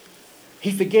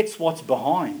 He forgets what's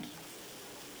behind.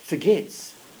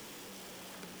 Forgets.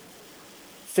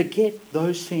 Forget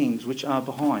those things which are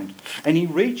behind. And he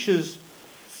reaches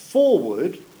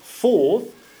forth,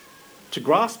 to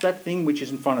grasp that thing which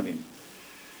is in front of him.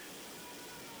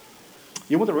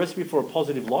 You want the recipe for a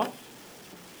positive life?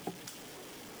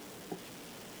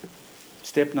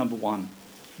 Step number 1,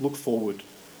 look forward.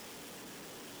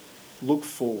 Look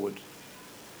forward.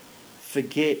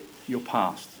 Forget your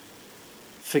past.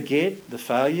 Forget the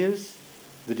failures,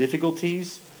 the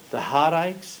difficulties, the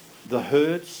heartaches, the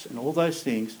hurts, and all those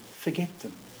things. Forget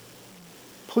them.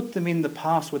 Put them in the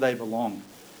past where they belong.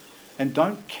 And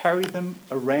don't carry them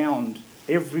around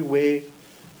everywhere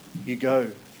you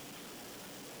go.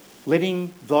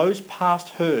 Letting those past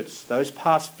hurts, those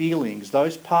past feelings,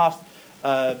 those past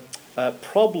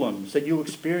problems that you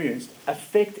experienced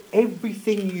affect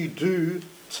everything you do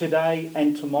today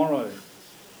and tomorrow.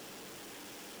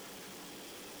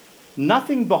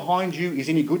 Nothing behind you is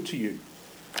any good to you.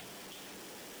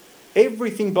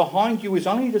 Everything behind you is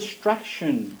only a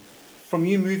distraction from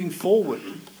you moving forward.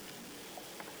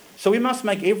 So we must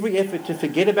make every effort to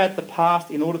forget about the past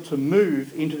in order to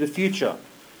move into the future.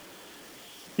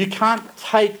 You can't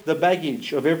take the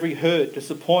baggage of every hurt,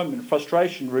 disappointment,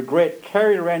 frustration, regret,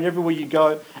 carry it around everywhere you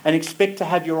go and expect to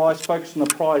have your eyes focused on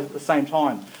the prize at the same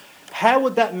time. How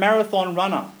would that marathon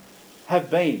runner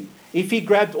have been if he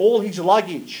grabbed all his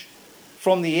luggage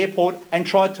from the airport and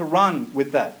tried to run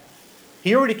with that?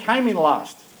 He already came in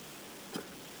last.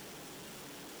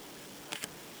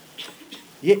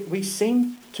 Yet we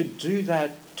seem to do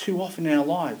that too often in our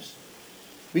lives.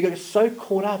 We get so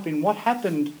caught up in what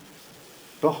happened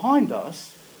behind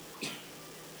us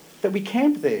that we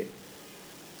camp there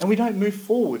and we don't move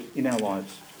forward in our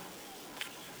lives.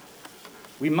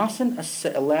 We mustn't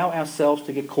allow ourselves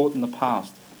to get caught in the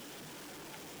past.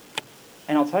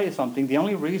 And I'll tell you something, the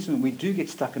only reason we do get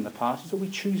stuck in the past is that we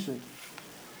choose it.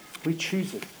 We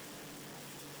choose it.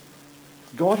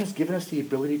 God has given us the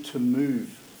ability to move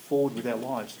forward with our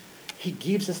lives. He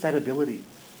gives us that ability.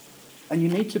 And you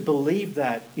need to believe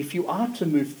that if you are to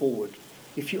move forward,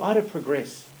 if you are to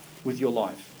progress with your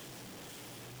life.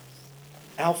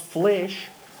 Our flesh,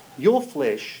 your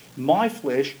flesh, my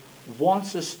flesh,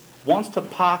 wants to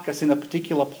park us in a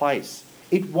particular place.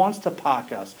 It wants to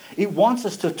park us. It wants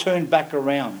us to turn back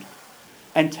around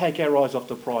and take our eyes off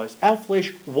the prize. Our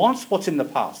flesh wants what's in the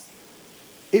past.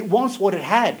 It wants what it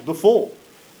had before.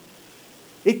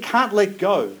 It can't let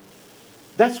go.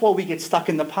 That's why we get stuck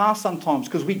in the past sometimes,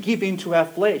 because we give in to our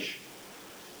flesh.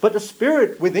 But the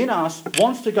Spirit within us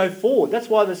wants to go forward. That's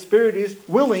why the Spirit is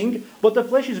willing, but the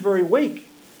flesh is very weak.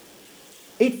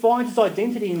 It finds its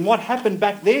identity in what happened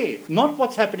back there, not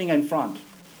what's happening in front.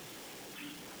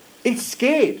 It's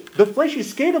scared. The flesh is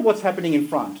scared of what's happening in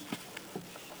front,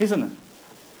 isn't it?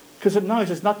 Because it knows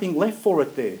there's nothing left for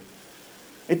it there.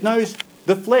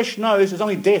 The flesh knows there's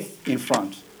only death in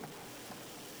front.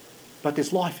 But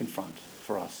there's life in front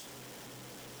for us.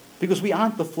 Because we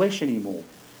aren't the flesh anymore.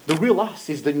 The real us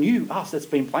is the new us that's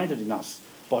been planted in us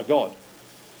by God.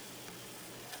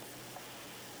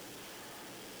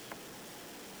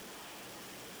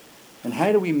 And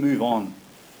how do we move on?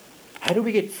 How do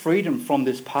we get freedom from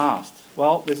this past?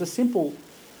 Well, there's a simple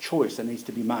choice that needs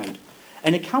to be made.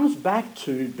 And it comes back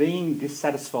to being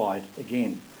dissatisfied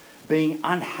again, being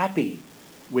unhappy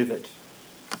with it.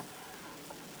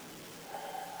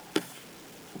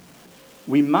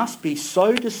 We must be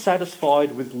so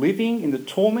dissatisfied with living in the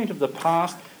torment of the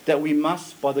past that we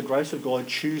must, by the grace of God,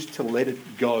 choose to let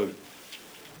it go.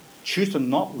 Choose to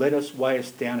not let us weigh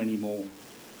us down anymore.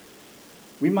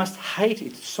 We must hate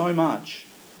it so much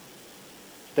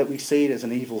that we see it as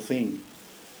an evil thing.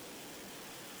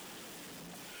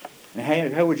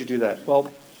 And how would you do that?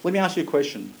 Well, let me ask you a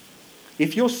question.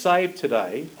 If you're saved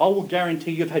today, I will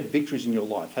guarantee you've had victories in your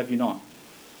life, have you not?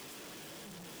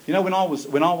 You know, when I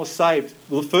was saved,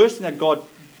 the first thing that God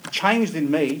changed in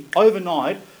me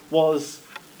overnight was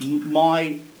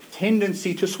my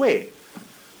tendency to swear.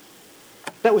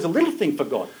 That was a little thing for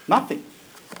God, nothing.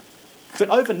 But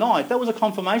overnight, that was a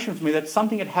confirmation for me that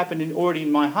something had happened already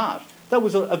in my heart. That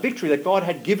was a victory that God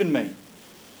had given me.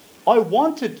 I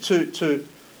wanted to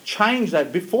change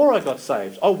that before I got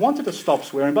saved. I wanted to stop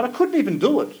swearing, but I couldn't even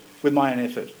do it with my own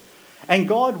effort. And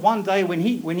God, one day, when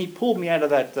He pulled me out of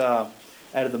that,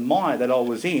 out of the mire that I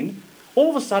was in, all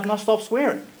of a sudden I stopped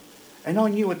swearing. And I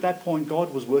knew at that point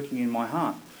God was working in my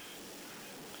heart.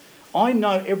 I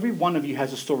know every one of you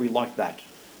has a story like that.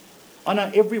 I know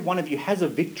every one of you has a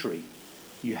victory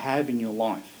you have in your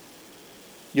life.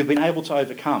 You've been able to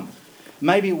overcome.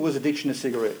 Maybe it was addiction to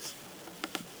cigarettes.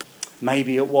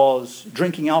 Maybe it was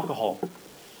drinking alcohol.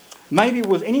 Maybe it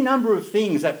was any number of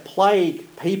things that plague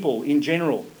people in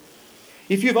general.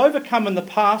 If you've overcome in the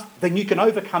past, then you can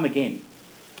overcome again.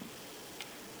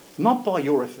 Not by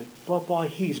your effort, but by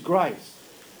His grace.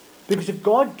 Because if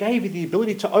God gave you the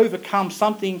ability to overcome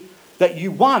something that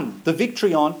you won the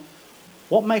victory on,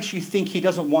 what makes you think He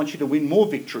doesn't want you to win more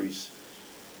victories?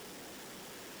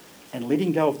 And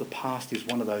letting go of the past is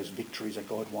one of those victories that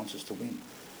God wants us to win.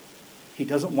 He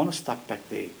doesn't want us stuck back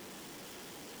there.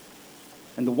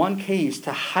 And the one key is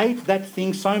to hate that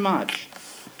thing so much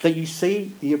that you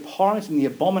see the abhorrence and the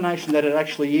abomination that it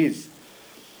actually is.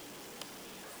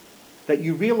 That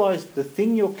you realise the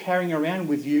thing you're carrying around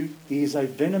with you is a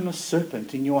venomous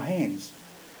serpent in your hands.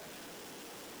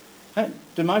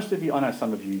 Do most of you, I know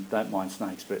some of you don't mind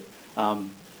snakes, but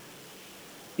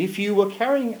if you were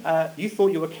carrying, you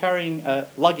thought you were carrying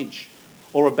luggage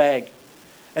or a bag,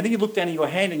 and then you looked down at your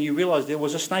hand and you realised there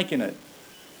was a snake in it,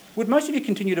 would most of you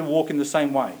continue to walk in the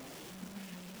same way?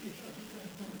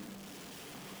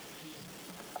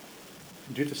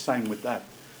 Do the same with that.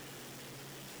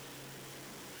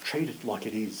 Treat it like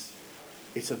it is.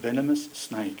 It's a venomous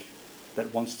snake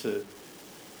that wants to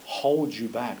hold you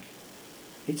back.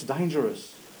 It's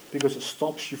dangerous because it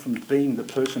stops you from being the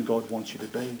person God wants you to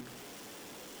be.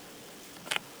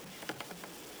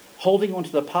 Holding on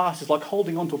to the past is like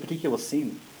holding on to a particular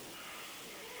sin.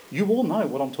 You all know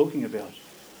what I'm talking about.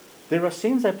 There are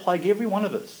sins that plague every one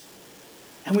of us.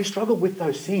 And we struggle with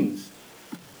those sins.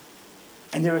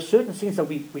 And there are certain sins that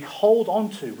we hold on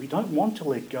to. We don't want to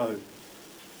let go.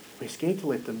 We're scared to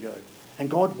let them go. And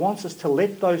God wants us to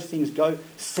let those things go,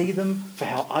 see them for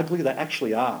how ugly they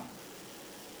actually are.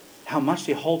 How much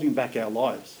they're holding back our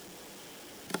lives.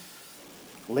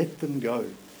 Let them go.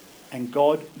 And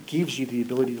God gives you the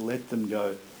ability to let them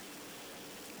go.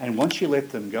 And once you let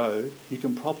them go, you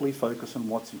can properly focus on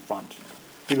what's in front.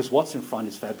 Because what's in front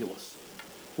is fabulous.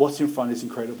 What's in front is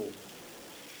incredible.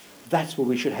 That's where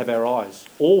we should have our eyes,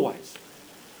 always.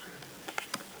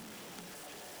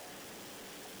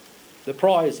 The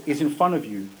prize is in front of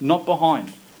you, not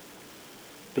behind.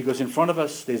 Because in front of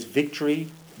us there's victory,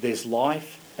 there's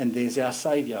life, and there's our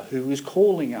Saviour who is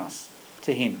calling us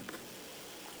to Him.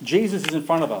 Jesus is in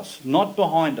front of us, not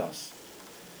behind us.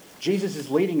 Jesus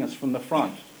is leading us from the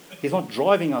front. He's not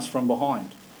driving us from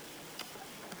behind.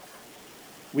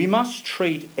 We must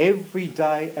treat every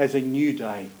day as a new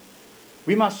day.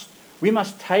 We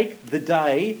must take the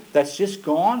day that's just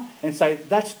gone and say,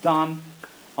 that's done.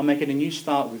 I'm making a new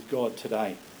start with God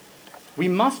today. We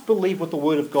must believe what the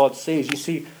Word of God says. You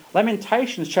see,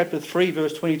 Lamentations chapter 3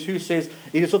 verse 22 says,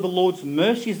 it is of the Lord's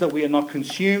mercies that we are not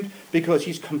consumed because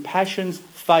His compassions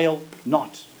fail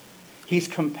not. His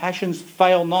compassions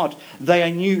fail not. They are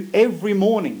new every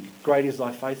morning. Great is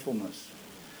thy faithfulness.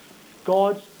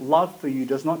 God's love for you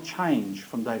does not change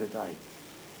from day to day.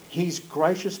 His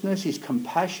graciousness, His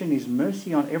compassion, His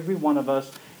mercy on every one of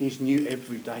us is new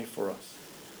every day for us.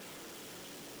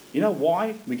 You know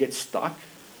why we get stuck?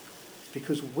 It's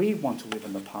because we want to live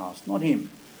in the past, not Him.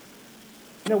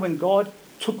 You know, when God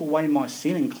took away my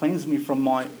sin and cleansed me from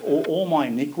all my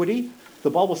iniquity, the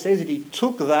Bible says that He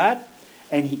took that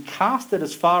and He cast it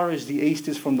as far as the east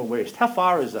is from the west. How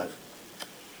far is that?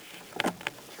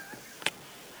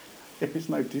 There is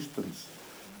no distance.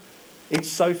 It's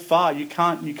so far you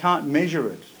can't measure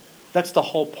it. That's the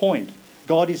whole point.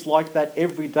 God is like that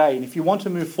every day. And if you want to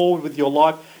move forward with your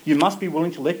life, you must be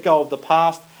willing to let go of the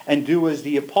past and do as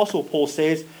the Apostle Paul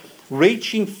says,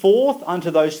 reaching forth unto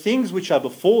those things which are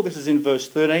before. This is in verse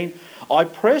 13. I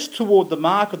press toward the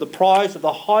mark of the prize of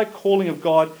the high calling of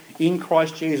God in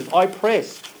Christ Jesus. I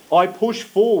press. I push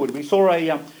forward.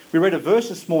 We read a verse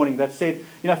this morning that said,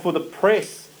 for the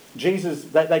press, Jesus,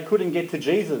 that they couldn't get to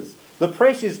Jesus. The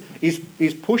press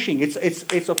is pushing. It's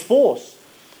a force.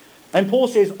 And Paul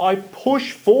says, I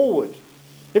push forward.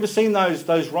 Ever seen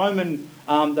those Roman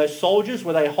those soldiers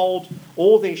where they hold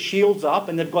all their shields up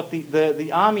and they've got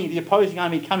the army, the opposing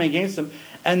army coming against them,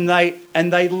 and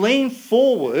they lean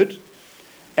forward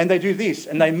and they do this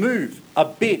and they move a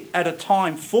bit at a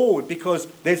time forward because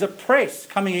there's a press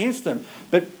coming against them.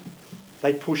 But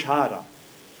they push harder.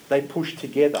 They push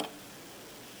together.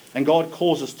 And God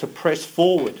calls us to press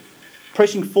forward.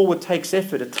 Pressing forward takes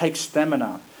effort. It takes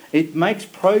stamina. It makes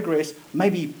progress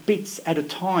maybe bits at a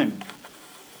time.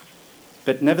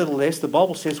 But nevertheless, the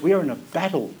Bible says we are in a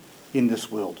battle in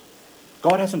this world.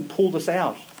 God hasn't pulled us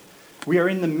out. We are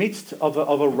in the midst of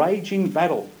a raging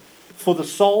battle for the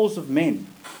souls of men.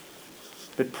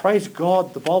 But praise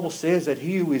God, the Bible says that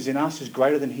he who is in us is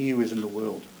greater than he who is in the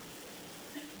world.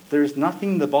 There is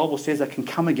nothing, the Bible says, that can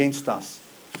come against us,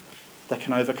 that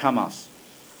can overcome us.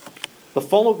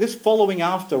 This following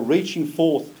after, reaching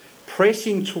forth,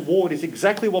 pressing toward, is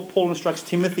exactly what Paul instructs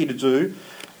Timothy to do,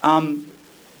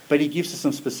 but he gives us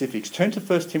some specifics. Turn to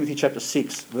 1 Timothy chapter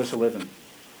 6, verse 11.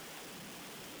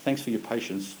 Thanks for your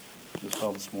patience as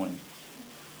well this morning.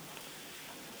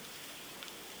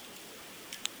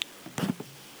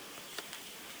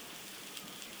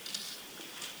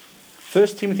 1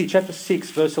 Timothy chapter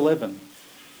 6, verse 11.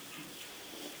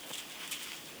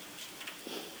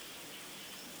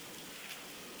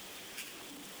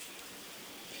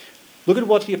 Look at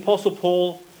what the Apostle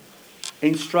Paul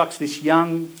instructs this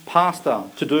young pastor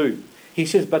to do. He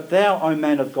says, "But thou, O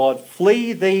man of God,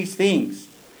 flee these things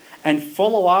and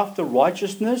follow after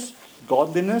righteousness,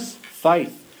 godliness,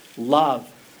 faith,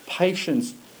 love,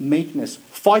 patience, meekness.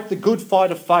 Fight the good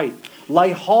fight of faith.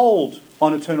 Lay hold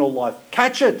on eternal life.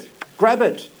 Catch it, grab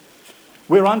it,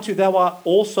 whereunto thou art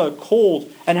also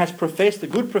called and hast professed a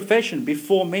good profession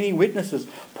before many witnesses."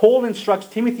 Paul instructs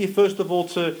Timothy, first of all,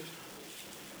 to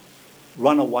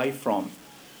run away from.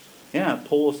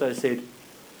 Paul also said,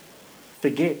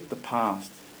 forget the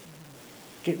past.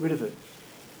 Get rid of it.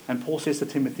 And Paul says to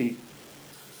Timothy,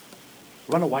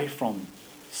 run away from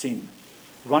sin.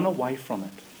 Run away from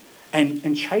it.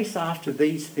 And chase after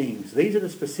these things. These are the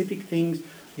specific things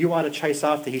you are to chase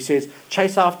after. He says,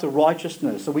 chase after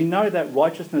righteousness. So we know that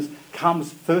righteousness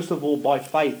comes first of all by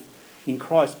faith in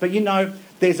Christ. But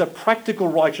there's a practical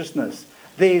righteousness.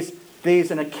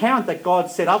 There's an account that God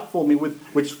set up for me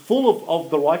which is full of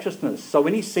the righteousness. So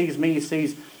when he sees me, he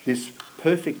sees this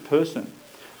perfect person.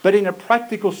 But in a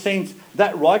practical sense,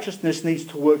 that righteousness needs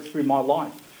to work through my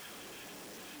life.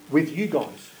 With you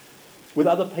guys. With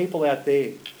other people out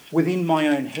there. Within my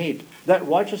own head. That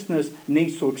righteousness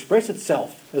needs to express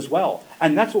itself as well.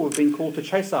 And that's what we've been called to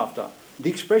chase after.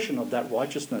 The expression of that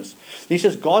righteousness. He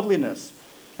says godliness.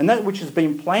 And that which has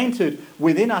been planted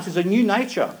within us is a new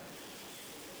nature.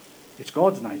 It's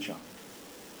God's nature.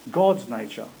 God's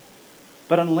nature.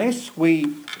 But unless we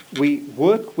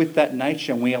work with that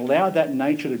nature and we allow that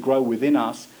nature to grow within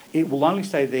us, it will only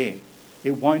stay there.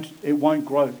 It won't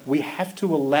grow. We have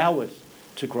to allow it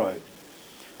to grow.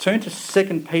 Turn to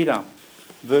 2 Peter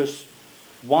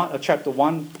chapter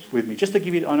 1 with me, just to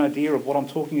give you an idea of what I'm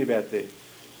talking about there.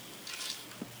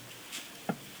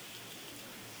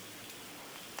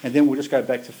 And then we'll just go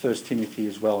back to 1 Timothy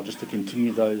as well, just to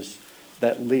continue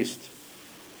that list.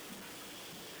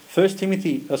 1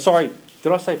 Timothy,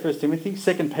 did I say 1 Timothy?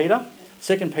 2 Peter?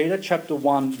 2 Peter chapter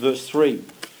 1 verse 3.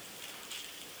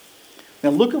 Now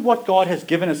look at what God has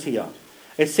given us here.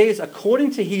 It says,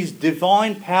 according to his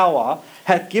divine power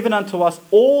hath given unto us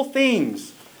all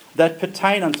things that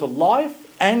pertain unto life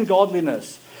and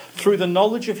godliness, through the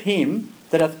knowledge of him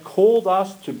that hath called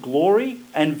us to glory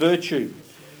and virtue,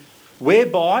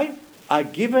 whereby are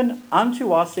given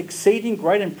unto us exceeding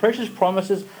great and precious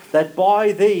promises, that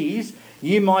by these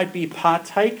ye might be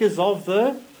partakers of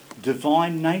the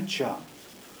divine nature,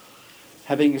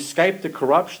 having escaped the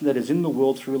corruption that is in the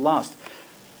world through lust.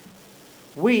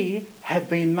 We have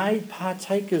been made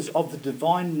partakers of the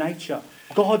divine nature,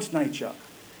 God's nature.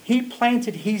 He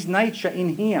planted his nature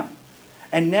in here,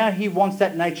 and now he wants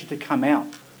that nature to come out.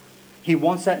 He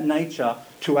wants that nature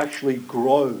to actually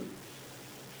grow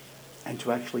and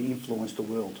to actually influence the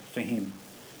world for him.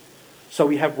 So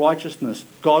we have righteousness,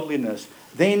 godliness.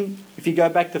 Then, if you go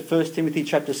back to 1 Timothy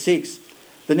chapter 6,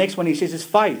 the next one he says is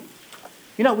faith.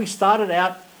 We started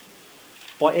out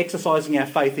by exercising our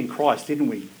faith in Christ, didn't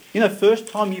we? First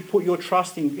time you put your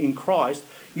trust in Christ,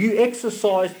 you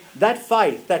exercised that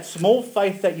faith, that small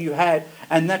faith that you had,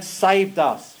 and that saved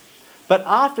us. But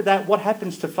after that, what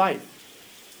happens to faith?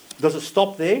 Does it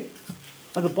stop there?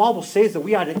 And the Bible says that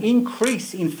we are to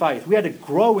increase in faith. We are to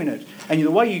grow in it. And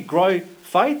the way you grow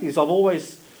faith is, I've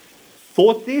always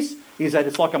thought this, is that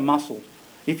it's like a muscle.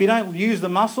 If you don't use the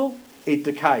muscle, it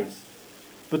decays.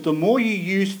 But the more you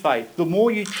use faith, the more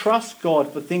you trust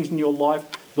God for things in your life,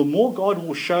 the more God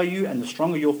will show you and the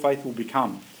stronger your faith will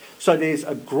become. So there's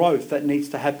a growth that needs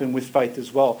to happen with faith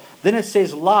as well. Then it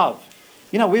says love.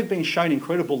 You know, we've been shown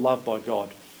incredible love by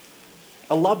God.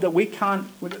 A love that we can't,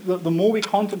 the more we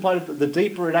contemplate it, the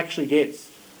deeper it actually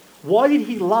gets. Why did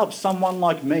he love someone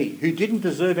like me who didn't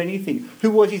deserve anything,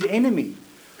 who was his enemy,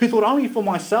 who thought only for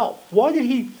myself? Why did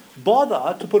he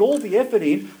bother to put all the effort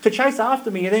in to chase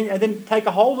after me and then take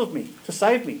a hold of me to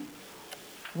save me?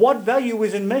 What value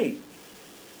is in me?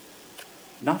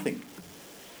 Nothing.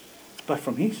 But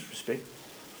from his respect,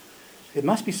 it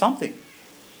must be something.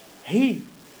 He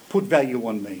put value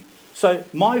on me. So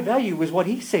my value is what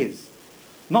he says,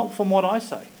 not from what I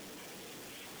say.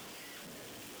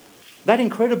 That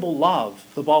incredible love,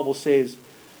 the Bible says,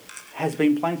 has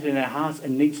been planted in our hearts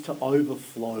and needs to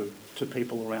overflow to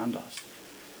people around us.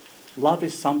 Love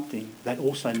is something that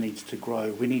also needs to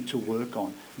grow. We need to work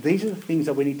on. These are the things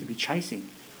that we need to be chasing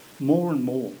more and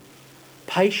more.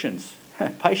 Patience.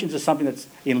 Patience is something that's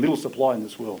in little supply in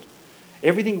this world.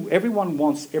 Everyone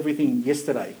wants everything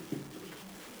yesterday.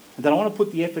 And then I want to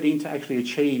put the effort in to actually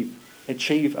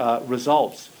achieve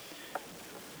results.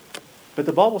 But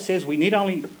the Bible says we need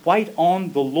only wait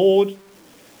on the Lord.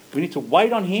 We need to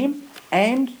wait on him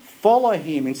and follow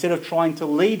him instead of trying to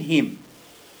lead him.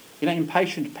 You know,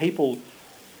 impatient people,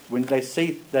 when they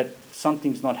see that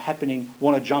something's not happening,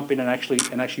 want to jump in and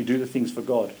actually do the things for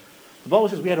God. The Bible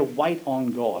says we have to wait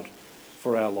on God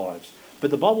for our lives.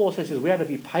 But the Bible also says we have to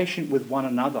be patient with one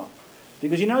another.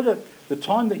 Because you know that the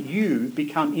time that you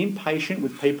become impatient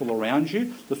with people around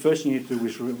you, the first thing you need to do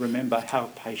is remember how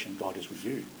patient God is with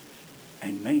you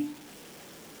and me.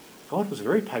 God was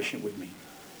very patient with me.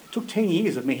 It took 10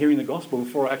 years of me hearing the gospel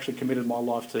before I actually committed my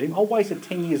life to him. I wasted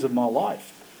 10 years of my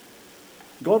life.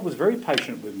 God was very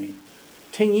patient with me.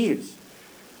 10 years.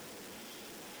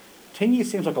 10 years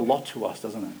seems like a lot to us,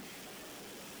 doesn't it?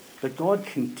 But God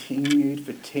continued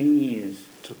for 10 years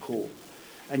to call.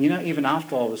 And you know, even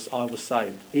after I was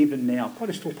saved, even now, God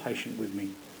is still patient with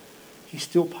me. He's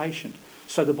still patient.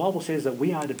 So the Bible says that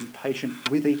we are to be patient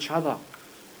with each other.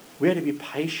 We are to be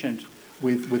patient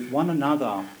with one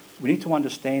another. We need to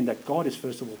understand that God is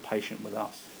first of all patient with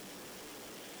us.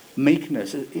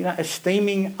 Meekness, you know,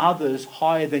 esteeming others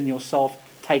higher than yourself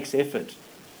takes effort,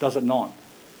 does it not?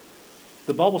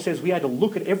 The Bible says we are to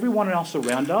look at everyone else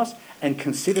around us and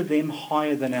consider them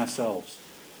higher than ourselves.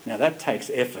 Now that takes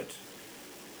effort.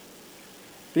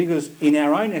 Because in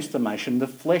our own estimation, the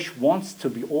flesh wants to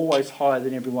be always higher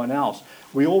than everyone else.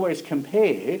 We always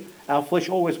compare, our flesh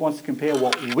always wants to compare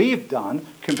what we've done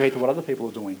compared to what other people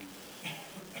are doing.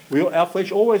 Our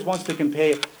flesh always wants to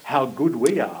compare how good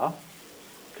we are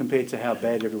compared to how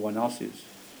bad everyone else is.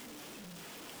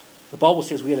 The Bible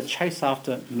says we are to chase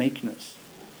after meekness.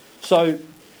 So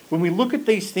when we look at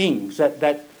these things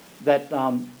that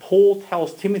Paul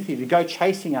tells Timothy to go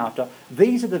chasing after,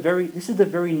 this is the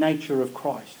very nature of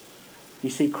Christ. You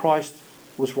see, Christ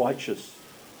was righteous.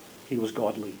 He was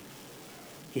godly.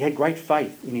 He had great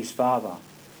faith in his Father.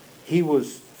 He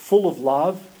was full of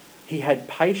love. He had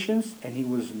patience and he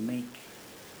was meek.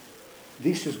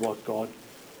 This is what God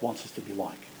wants us to be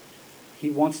like. He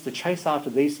wants to chase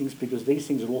after these things because these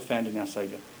things are all found in our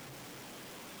Saviour.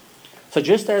 So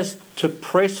just as to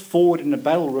press forward in a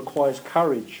battle requires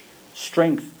courage,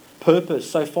 strength, purpose,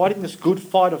 so fighting this good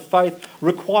fight of faith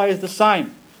requires the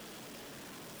same.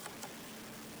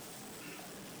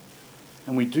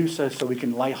 And we do so we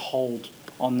can lay hold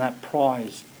on that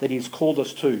prize that he has called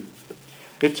us to.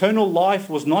 Eternal life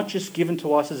was not just given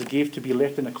to us as a gift to be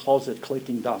left in a closet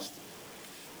collecting dust.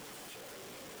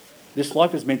 This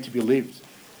life is meant to be lived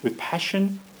with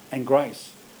passion and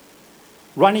grace,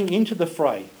 running into the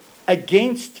fray,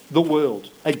 against the world,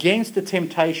 against the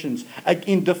temptations,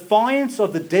 in defiance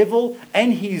of the devil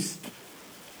and his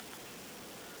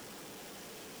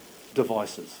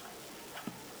devices.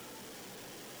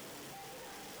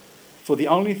 For the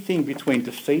only thing between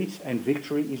defeat and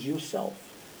victory is yourself.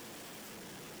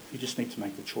 You just need to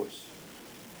make the choice.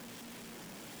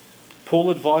 Paul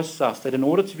advises us that in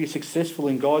order to be successful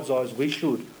in God's eyes, we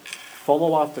should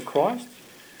follow after Christ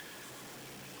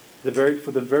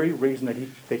for the very reason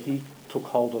that he took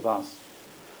hold of us.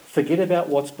 Forget about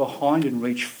what's behind and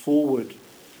reach forward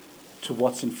to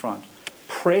what's in front.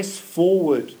 Press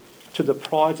forward to the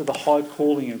prize of the high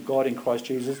calling of God in Christ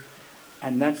Jesus,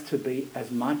 and that's to be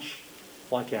as much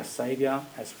like our Saviour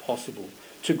as possible,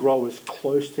 to grow as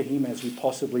close to him as we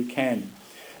possibly can,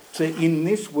 to in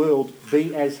this world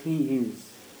be as he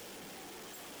is.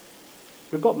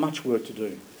 We've got much work to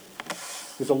do.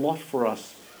 There's a lot for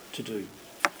us to do.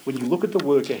 When you look at the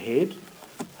work ahead,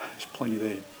 there's plenty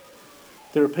there.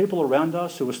 There are people around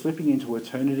us who are slipping into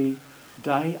eternity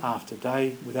day after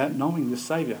day without knowing the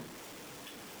Saviour.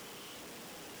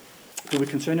 Do we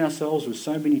concern ourselves with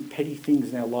so many petty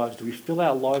things in our lives? Do we fill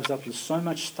our lives up with so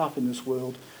much stuff in this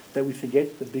world that we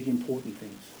forget the big important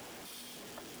things?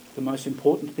 The most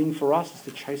important thing for us is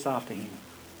to chase after him,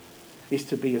 is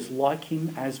to be as like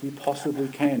him as we possibly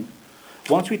can.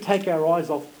 Once we take our eyes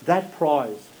off that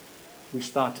prize, we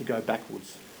start to go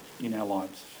backwards in our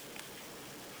lives.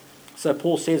 So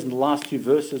Paul says in the last two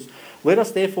verses, "Let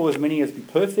us therefore as many as be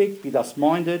perfect, be thus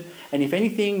minded, and if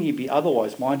anything ye be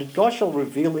otherwise minded, God shall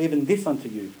reveal even this unto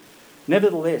you.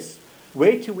 Nevertheless,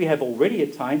 whereto we have already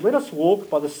attained, let us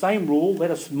walk by the same rule, let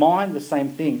us mind the same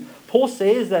thing." Paul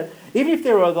says that even if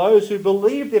there are those who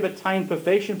believe they've attained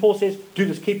perfection, Paul says,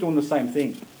 just keep doing the same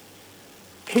thing.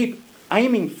 Keep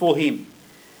aiming for him.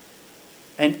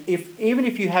 And even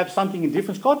if you have something in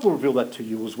difference, God will reveal that to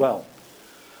you as well.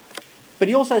 But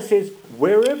he also says,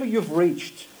 wherever you've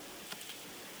reached,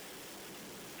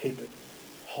 keep it.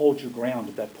 Hold your ground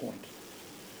at that point.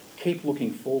 Keep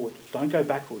looking forward. Don't go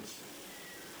backwards.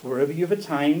 Wherever you've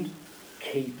attained,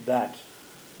 keep that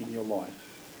in your life.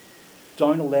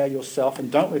 Don't allow yourself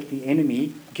and don't let the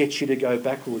enemy get you to go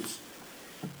backwards.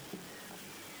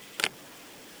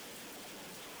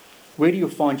 Where do you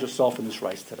find yourself in this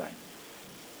race today?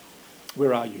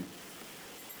 Where are you?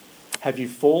 Have you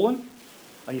fallen?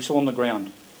 Are you still on the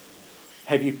ground?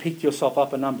 Have you picked yourself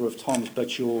up a number of times,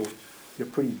 but you're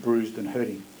pretty bruised and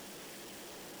hurting?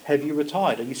 Have you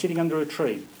retired? Are you sitting under a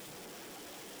tree,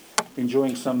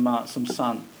 enjoying some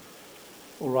sun?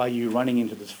 Or are you running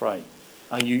into this fray?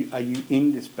 Are you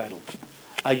in this battle?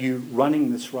 Are you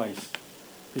running this race?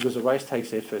 Because a race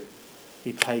takes effort.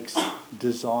 It takes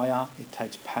desire. It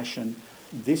takes passion.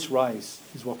 This race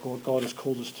is what God has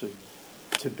called us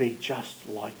to be just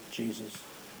like Jesus.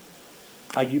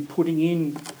 Are you putting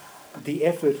in the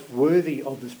effort worthy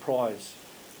of this prize?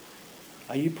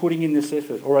 Are you putting in this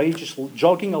effort? Or are you just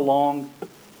jogging along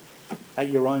at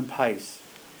your own pace?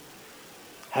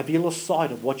 Have you lost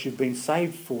sight of what you've been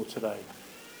saved for today?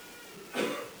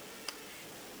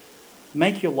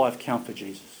 Make your life count for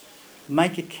Jesus.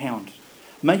 Make it count.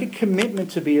 Make a commitment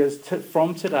to be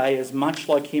from today as much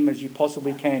like him as you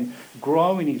possibly can.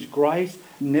 Grow in his grace.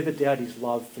 Never doubt his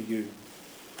love for you.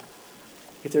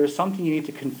 If there is something you need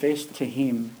to confess to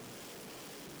him,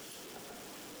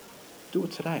 do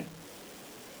it today.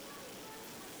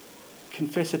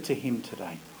 Confess it to him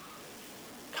today.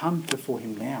 Come before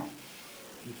him now,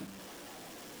 even.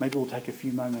 Maybe we'll take a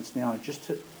few moments now just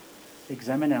to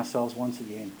examine ourselves once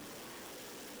again.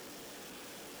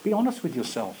 Be honest with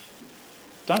yourself.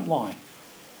 Don't lie.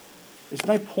 There's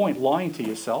no point lying to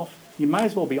yourself. You may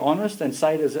as well be honest and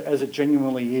say it as it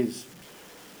genuinely is.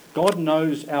 God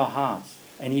knows our hearts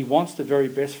and he wants the very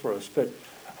best for us, but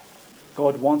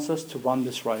God wants us to run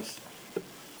this race.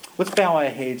 Let's bow our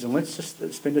heads and let's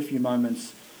just spend a few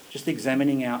moments just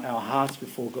examining our hearts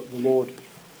before God, the Lord.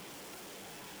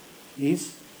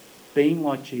 Is being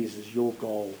like Jesus your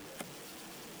goal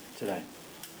today?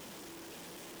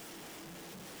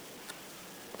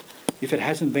 If it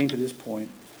hasn't been to this point,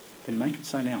 then make it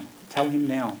so now. Tell him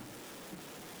now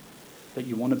that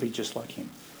you want to be just like him.